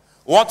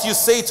 What you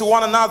say to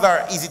one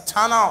another is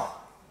eternal,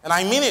 and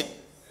I mean it.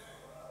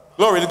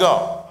 Glory to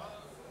God.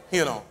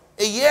 You know,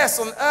 a yes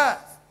on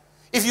earth.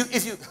 If you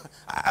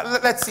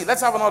let's see,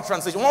 let's have another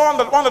translation. One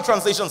of the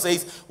translations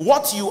says,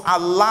 what you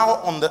allow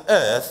on the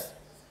earth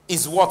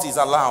is what is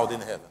allowed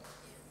in heaven.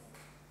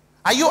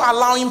 Are you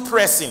allowing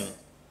pressing?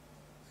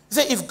 You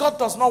say, if God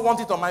does not want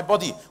it on my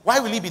body,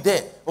 why will he be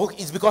there? Oh,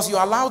 it's because you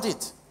allowed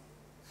it.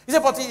 He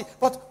said, but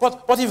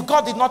if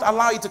God did not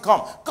allow it to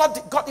come,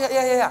 God,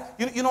 yeah.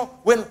 You know,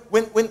 when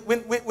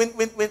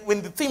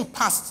the thing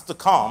passed to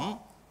come,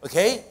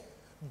 okay,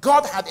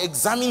 God had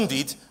examined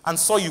it and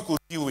saw you could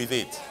deal with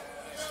it.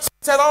 So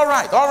he said, all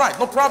right,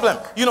 no problem.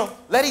 You know,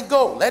 let it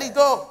go.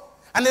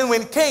 And then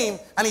when it came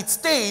and it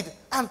stayed,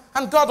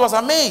 and God was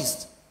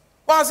amazed.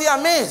 Why was he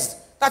amazed?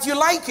 That you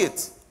like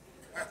it.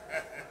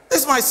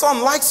 This my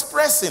son likes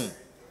pressing.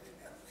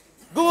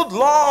 Good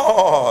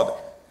Lord.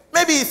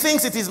 Maybe he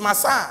thinks it is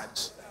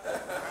massage.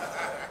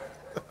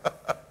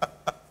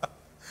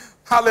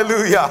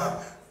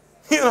 Hallelujah.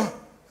 You know,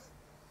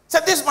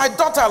 said this my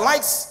daughter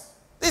likes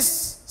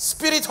this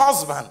spirit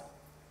husband.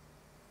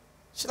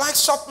 She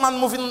likes short man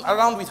moving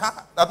around with her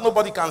that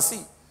nobody can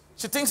see.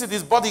 She thinks it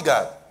is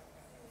bodyguard.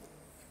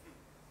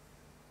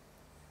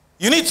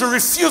 You need to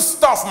refuse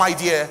stuff, my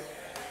dear.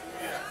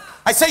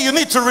 I say you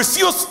need to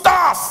refuse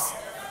stuff.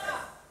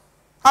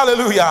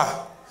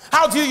 Hallelujah.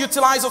 How do you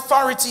utilize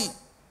authority?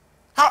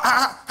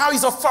 How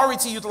is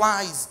authority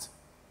utilized?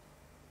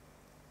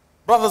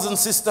 Brothers and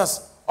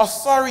sisters,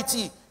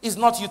 authority is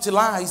not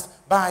utilized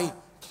by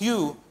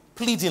you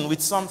pleading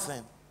with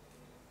something.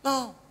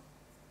 No.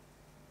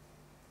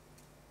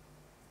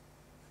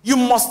 You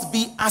must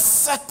be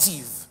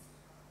assertive.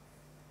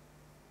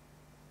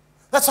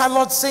 That's why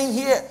Lord's saying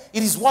here,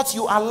 it is what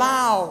you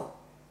allow.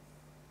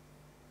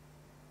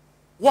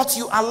 What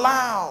you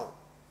allow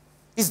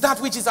is that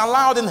which is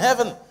allowed in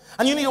heaven.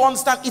 And you need to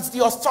understand, it's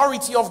the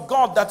authority of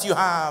God that you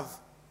have.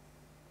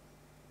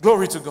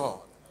 Glory to God.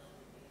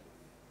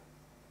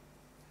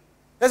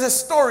 There's a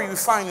story we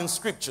find in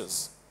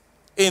scriptures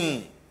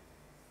in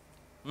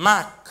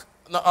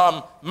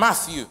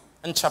Matthew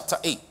in chapter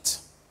 8.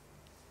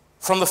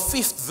 From the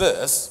 5th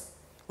verse,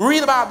 we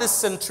read about this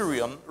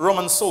centurion,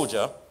 Roman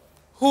soldier,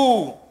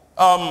 who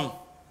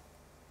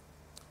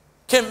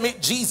came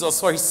meet Jesus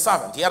for his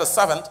servant. He had a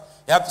servant,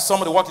 he had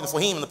somebody working for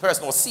him, and the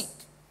person was sick.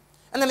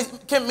 And then he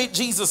came meet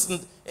Jesus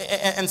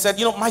and said,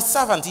 you know, my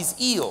servant is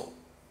ill.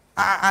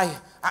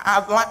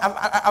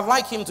 I'd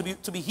like him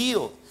to be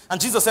healed. And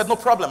Jesus said, no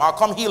problem, I'll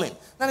come heal him.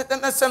 Then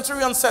the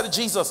centurion said to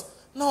Jesus,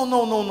 no,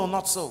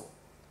 not so.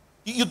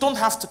 You don't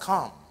have to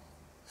come.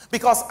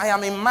 Because I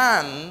am a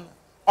man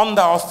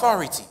under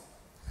authority.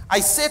 I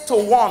say to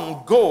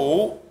one,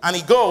 go, and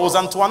he goes,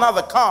 and to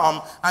another,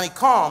 come, and he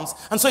comes.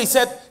 And so he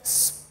said,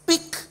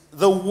 speak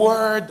the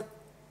word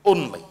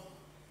only,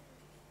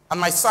 and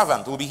my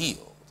servant will be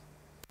healed.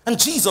 And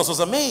Jesus was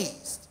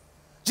amazed.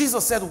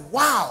 Jesus said,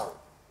 wow,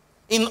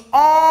 in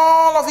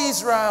all of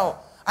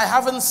Israel, I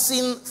haven't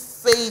seen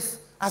faith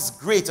as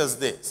great as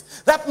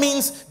this. That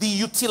means the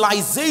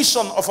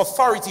utilization of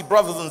authority,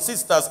 brothers and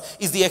sisters,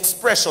 is the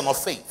expression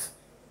of faith.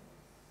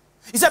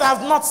 He said, I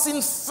have not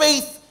seen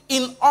faith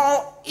in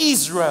all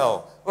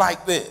Israel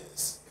like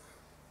this.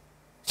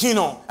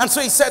 And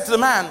so he said to the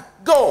man,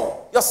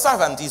 go, your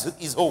servant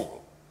is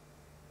whole.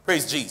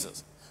 Praise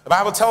Jesus. The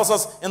Bible tells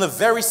us in the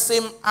very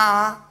same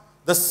hour,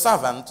 the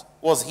servant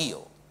was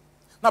healed.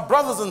 Now,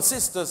 brothers and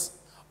sisters,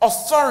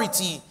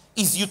 authority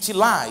is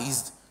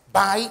utilized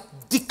by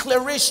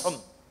declaration.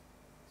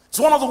 It's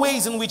one of the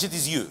ways in which it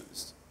is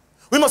used.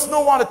 We must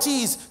know what it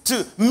is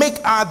to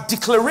make our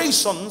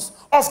declarations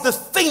of the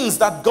things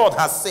that God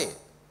has said.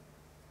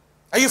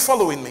 Are you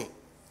following me?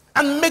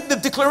 And make the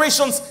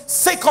declarations,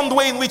 second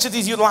way in which it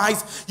is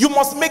utilized, you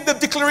must make the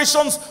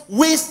declarations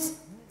with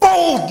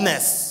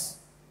boldness,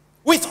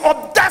 with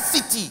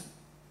audacity.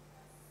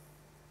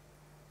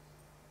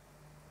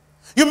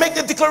 You make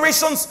the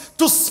declarations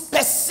to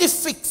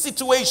specific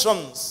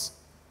situations.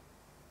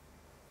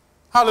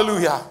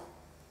 Hallelujah.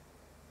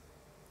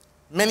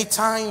 Many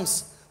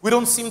times we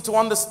don't seem to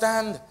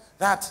understand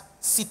that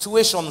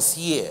situations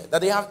here,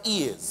 that they have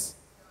ears.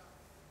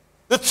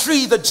 The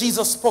tree that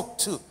Jesus spoke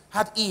to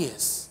had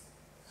ears.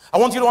 I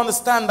want you to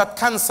understand that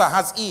cancer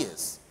has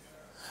ears.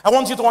 I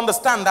want you to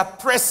understand that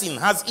pressing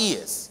has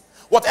ears.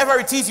 Whatever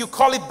it is you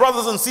call it,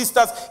 brothers and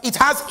sisters, it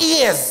has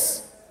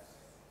ears.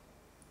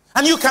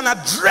 And you can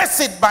address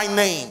it by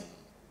name.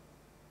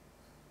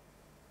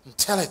 And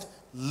tell it,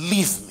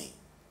 leave me.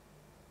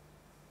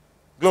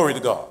 Glory to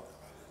God.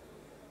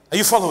 Are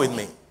you following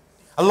me?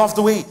 I love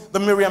the way the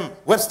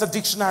Merriam-Webster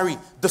dictionary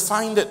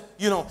defined it.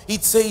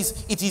 It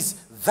says it is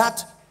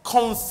that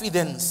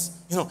confidence.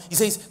 It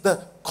says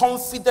the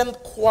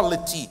confident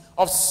quality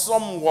of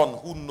someone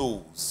who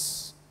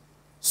knows.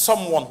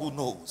 Someone who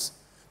knows.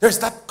 There's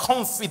that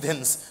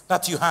confidence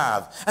that you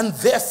have. And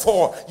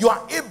therefore, you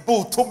are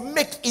able to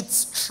make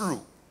it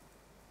true.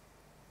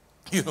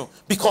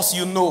 Because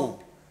you know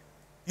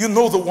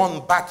the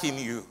one backing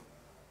you.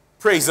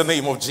 Praise the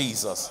name of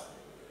Jesus.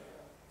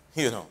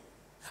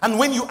 And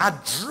when you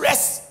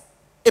address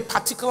a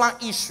particular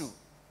issue,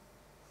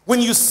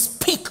 when you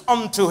speak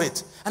onto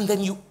it, and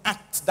then you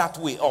act that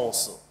way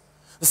also.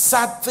 The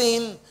sad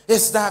thing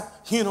is that,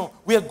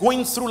 we are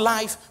going through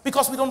life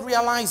because we don't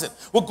realize it.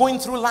 We're going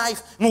through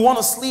life and we want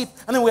to sleep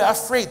and then we're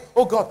afraid.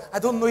 Oh God, I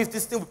don't know if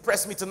this thing will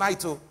press me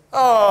tonight too.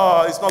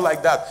 Oh, it's not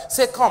like that.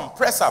 Say, come,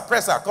 press her,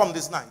 come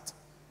this night.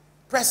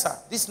 Press her,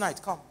 this night,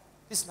 come,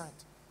 this night.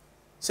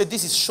 Say,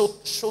 this is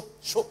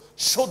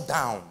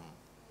showdown.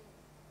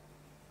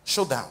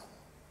 Showdown.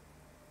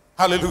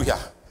 Hallelujah.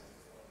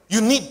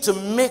 You need to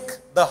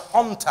make the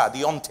hunter the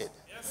hunted.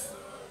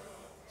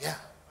 Yeah.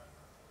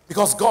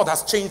 Because God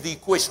has changed the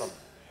equation.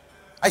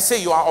 I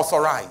say you are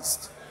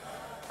authorized.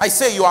 I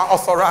say you are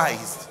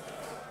authorized.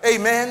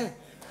 Amen.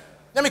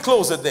 Let me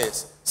close with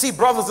this. See,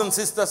 brothers and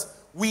sisters,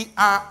 we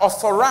are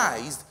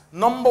authorized,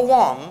 number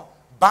one,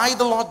 by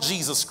the Lord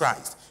Jesus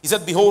Christ. He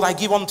said, behold, I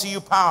give unto you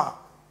power.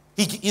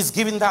 He is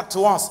giving that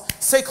to us.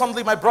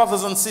 Secondly, my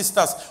brothers and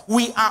sisters,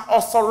 we are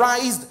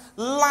authorized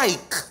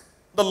like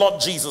the Lord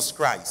Jesus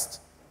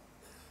Christ.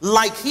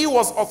 Like he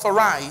was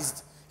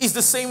authorized is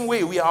the same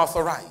way we are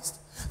authorized.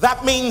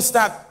 That means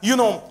that,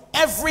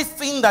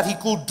 everything that he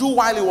could do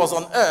while he was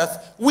on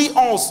earth, we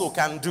also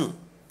can do.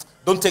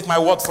 Don't take my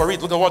word for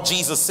it. Look at what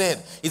Jesus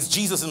said. It's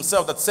Jesus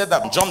himself that said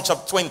that in John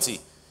chapter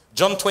 20.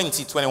 John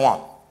 20, 21.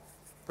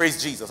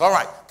 Praise Jesus. All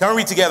right. Can we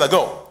read together?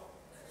 Go.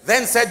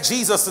 Then said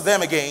Jesus to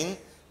them again,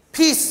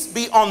 peace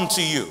be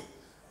unto you.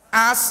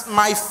 As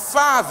my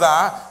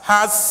Father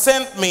has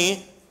sent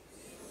me,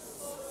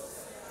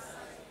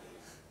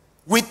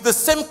 with the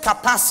same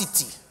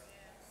capacity.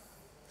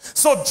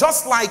 So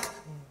just like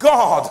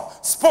God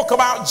spoke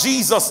about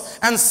Jesus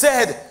and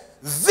said,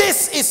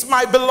 this is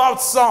my beloved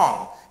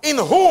Son, in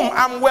whom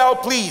I'm well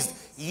pleased.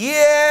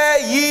 Hear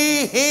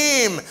ye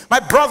him.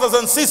 My brothers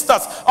and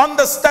sisters,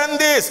 understand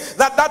this,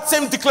 that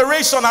same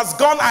declaration has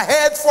gone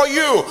ahead for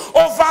you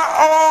over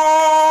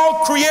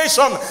all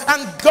creation.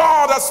 And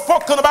God has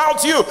spoken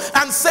about you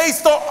and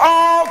says to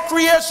all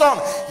creation,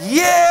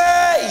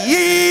 hear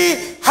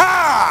ye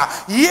her.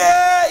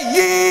 Hear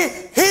ye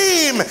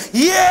him.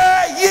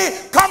 Hear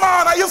ye. Come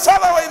on, are you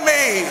following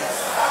me?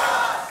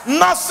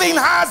 Nothing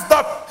has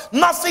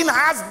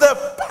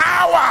the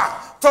power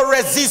to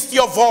resist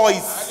your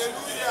voice. Hallelujah.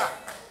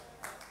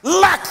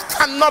 Lack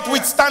cannot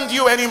withstand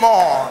you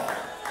anymore.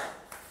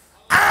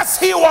 As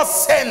he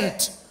was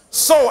sent,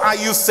 so are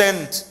you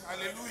sent.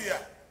 Hallelujah.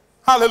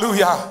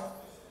 Hallelujah.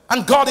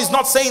 And God is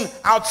not saying,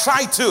 I'll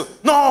try to.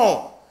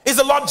 No. It's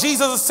the Lord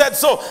Jesus who said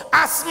so.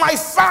 As my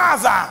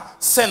Father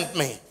sent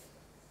me.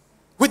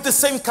 With the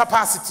same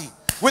capacity,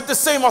 with the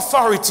same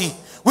authority,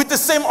 with the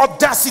same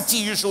audacity,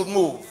 you should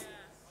move.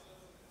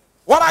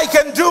 What I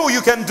can do,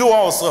 you can do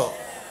also.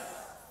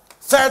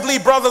 Thirdly,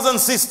 brothers and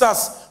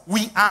sisters,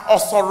 we are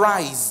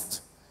authorized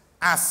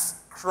as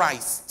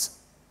Christ.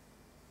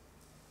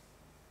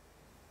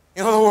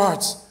 In other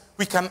words,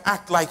 we can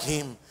act like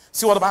him.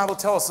 See what the Bible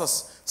tells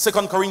us.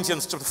 2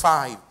 Corinthians chapter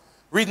 5,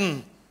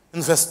 reading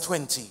in verse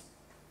 20.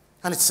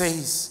 And it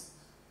says,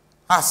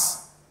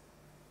 as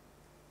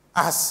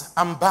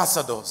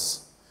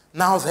ambassadors,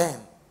 now then,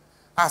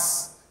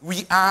 as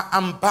we are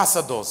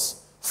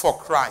ambassadors for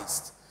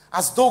Christ.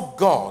 as though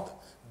God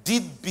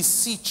did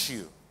beseech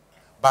you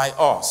by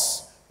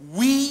us,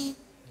 we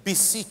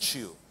beseech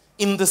you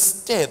in the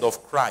stead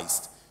of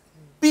Christ,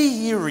 be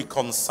ye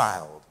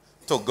reconciled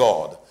to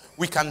God.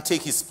 We can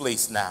take his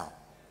place now.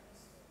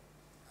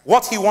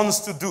 What he wants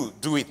to do,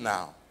 do it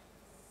now.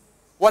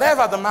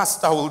 Whatever the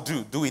master will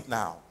do, do it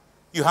now.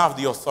 You have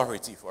the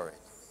authority for it.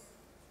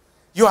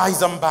 You are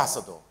his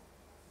ambassador.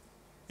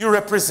 You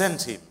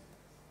represent him.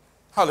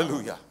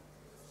 Hallelujah.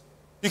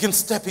 You can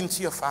step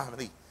into your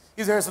family.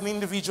 If there's an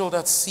individual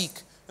that's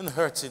sick and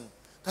hurting,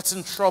 that's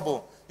in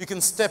trouble, you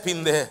can step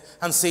in there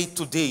and say,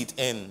 today it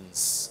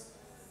ends.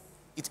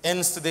 It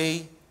ends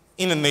today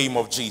in the name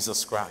of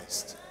Jesus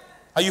Christ.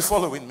 Are you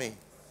following me?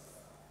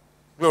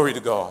 Glory to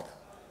God.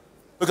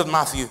 Look at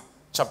Matthew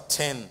chapter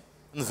 10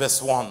 and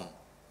verse 1.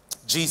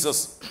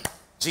 Jesus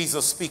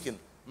speaking.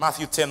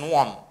 Matthew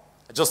 10:1.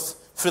 I just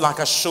feel like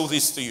I show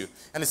this to you.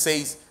 And it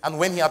says, and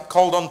when he had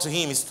called unto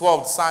him his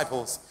 12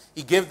 disciples,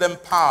 he gave them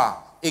power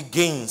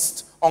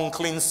against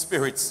unclean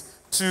spirits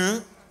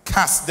to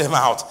cast them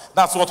out.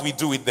 That's what we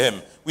do with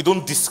them. We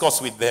don't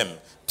discuss with them.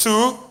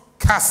 To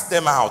cast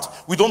them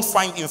out. We don't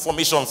find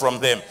information from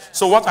them.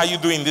 So what are you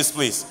doing in this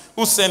place?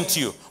 Who sent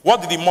you?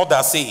 What did the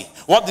mother say?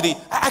 What did he...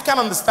 I can't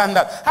understand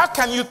that. How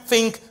can you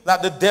think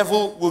that the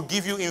devil will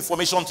give you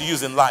information to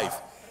use in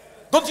life?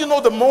 Don't you know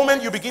the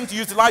moment you begin to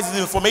utilize his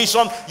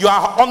information, you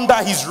are under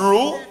his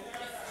rule?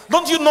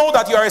 Don't you know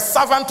that you are a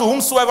servant to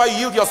whomsoever you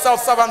yield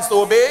yourself servants to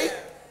obey?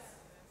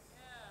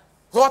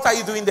 What are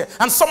you doing there?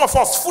 And some of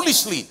us,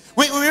 foolishly,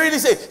 we really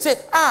say,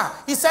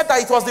 he said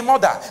that it was the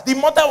mother. The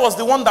mother was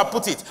the one that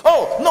put it.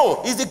 Oh,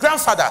 no, it's the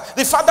grandfather.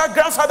 The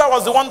grandfather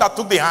was the one that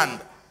took the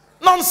hand.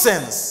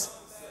 Nonsense.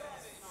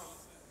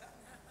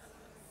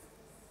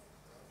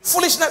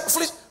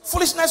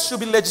 Foolishness should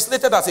be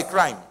legislated as a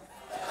crime.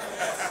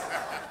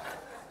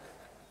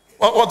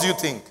 What do you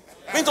think?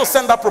 We need to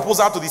send that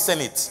proposal to the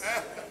Senate.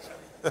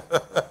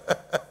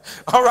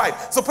 All right,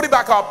 so put it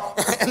back up.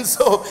 And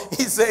so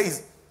he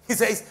says,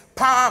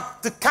 power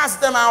to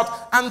cast them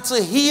out and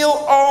to heal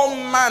all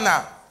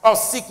manner of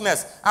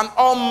sickness and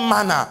all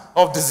manner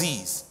of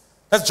disease.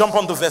 Let's jump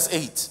on to verse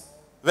 8.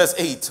 Verse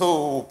 8.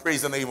 Oh,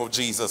 praise the name of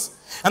Jesus.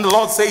 And the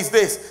Lord says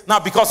this.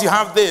 Now, because you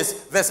have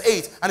this, verse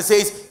 8, and it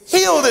says,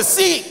 heal the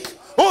sick.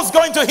 Who's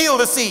going to heal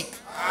the sick?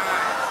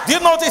 Do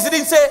you notice it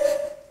didn't say,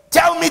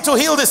 tell me to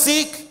heal the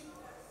sick?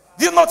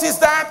 Do you notice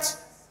that?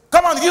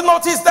 Come on, do you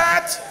notice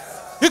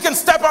that? You can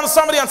step on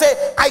somebody and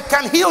say, I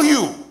can heal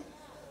you.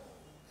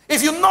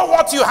 If you know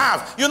what you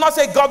have, you not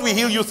say, God will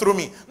heal you through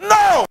me.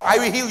 No, I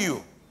will heal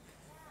you.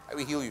 I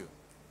will heal you.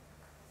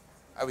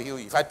 I will heal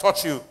you. If I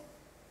touch you,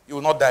 you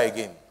will not die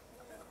again.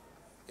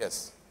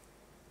 Yes.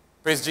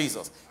 Praise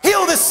Jesus.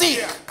 Heal the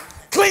sick.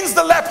 Cleanse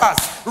the lepers.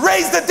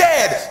 Raise the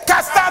dead.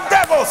 Cast out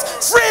devils.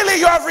 Freely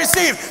you have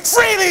received.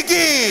 Freely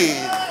give.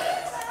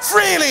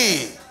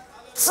 Freely.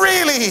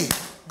 Freely.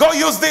 Go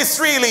use this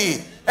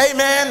freely.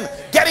 Amen.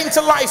 Get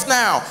into life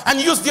now and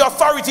use the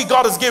authority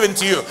God has given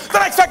to you.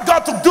 Don't expect God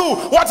to do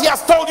what he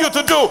has told you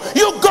to do.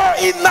 You go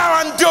in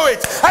now and do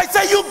it. I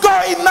say you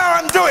go in now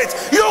and do it.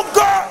 You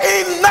go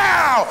in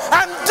now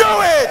and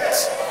do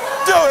it.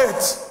 Do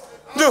it.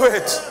 Do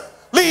it.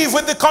 Live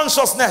with the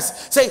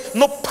consciousness. Say,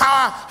 no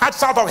power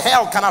outside of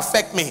hell can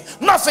affect me.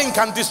 Nothing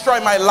can destroy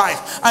my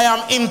life. I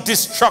am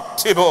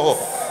indestructible.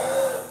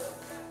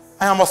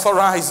 I am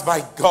authorized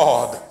by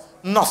God.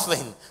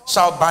 Nothing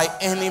shall by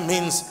any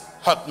means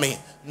hurt me.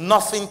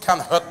 Nothing can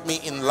hurt me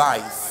in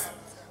life.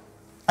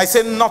 I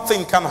say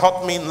nothing can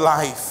hurt me in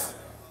life.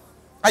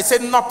 I say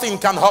nothing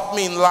can hurt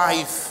me in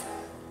life.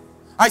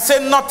 I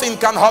say nothing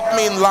can hurt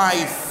me in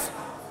life.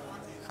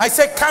 I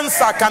say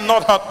cancer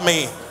cannot hurt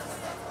me.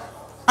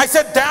 I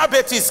say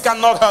diabetes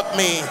cannot hurt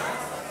me.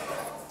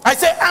 I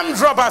say armed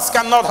robbers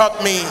cannot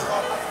hurt me.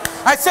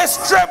 I say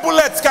stray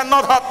bullets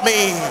cannot hurt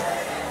me.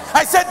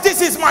 I said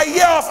this is my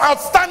year of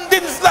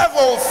outstanding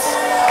levels.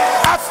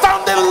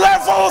 Outstanding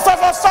levels of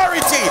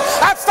authority.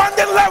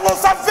 Outstanding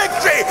levels of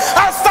victory.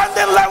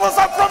 Outstanding levels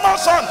of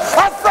promotion,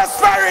 of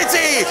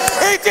prosperity.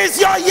 It is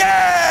your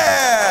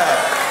year.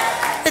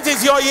 It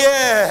is your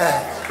year.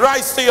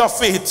 Rise to your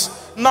feet.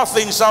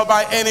 Nothing shall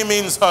by any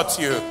means hurt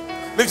you.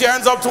 Lift your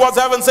hands up towards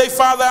heaven and say,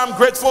 Father, I'm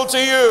grateful to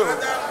you.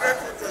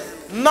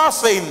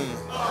 Nothing,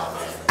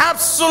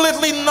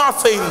 absolutely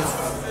nothing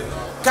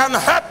can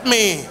hurt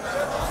me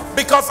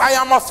because I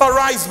am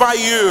authorized by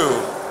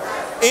you.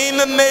 In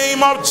the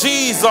name of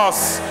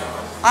Jesus,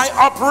 I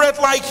operate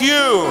like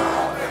you.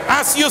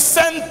 As you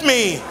sent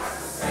me,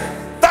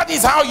 that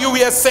is how you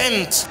were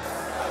sent.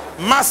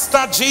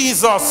 Master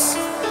Jesus,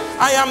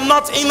 I am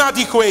not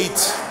inadequate.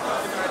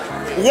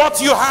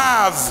 What you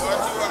have,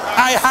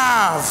 I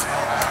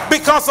have.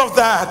 Because of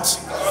that,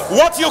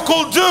 what you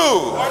could do,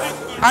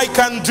 I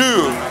can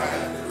do.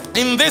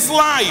 In this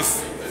life,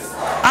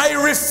 I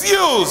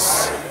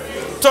refuse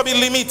to be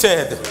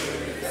limited.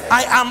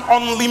 I am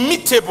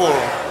unlimitable.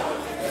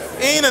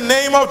 In the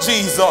name of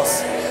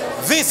Jesus,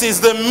 this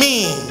is the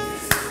me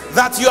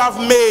that you have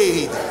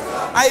made.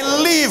 I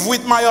live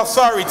with my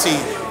authority,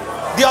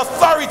 the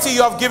authority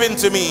you have given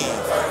to me.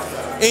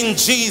 in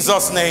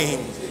Jesus'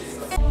 name.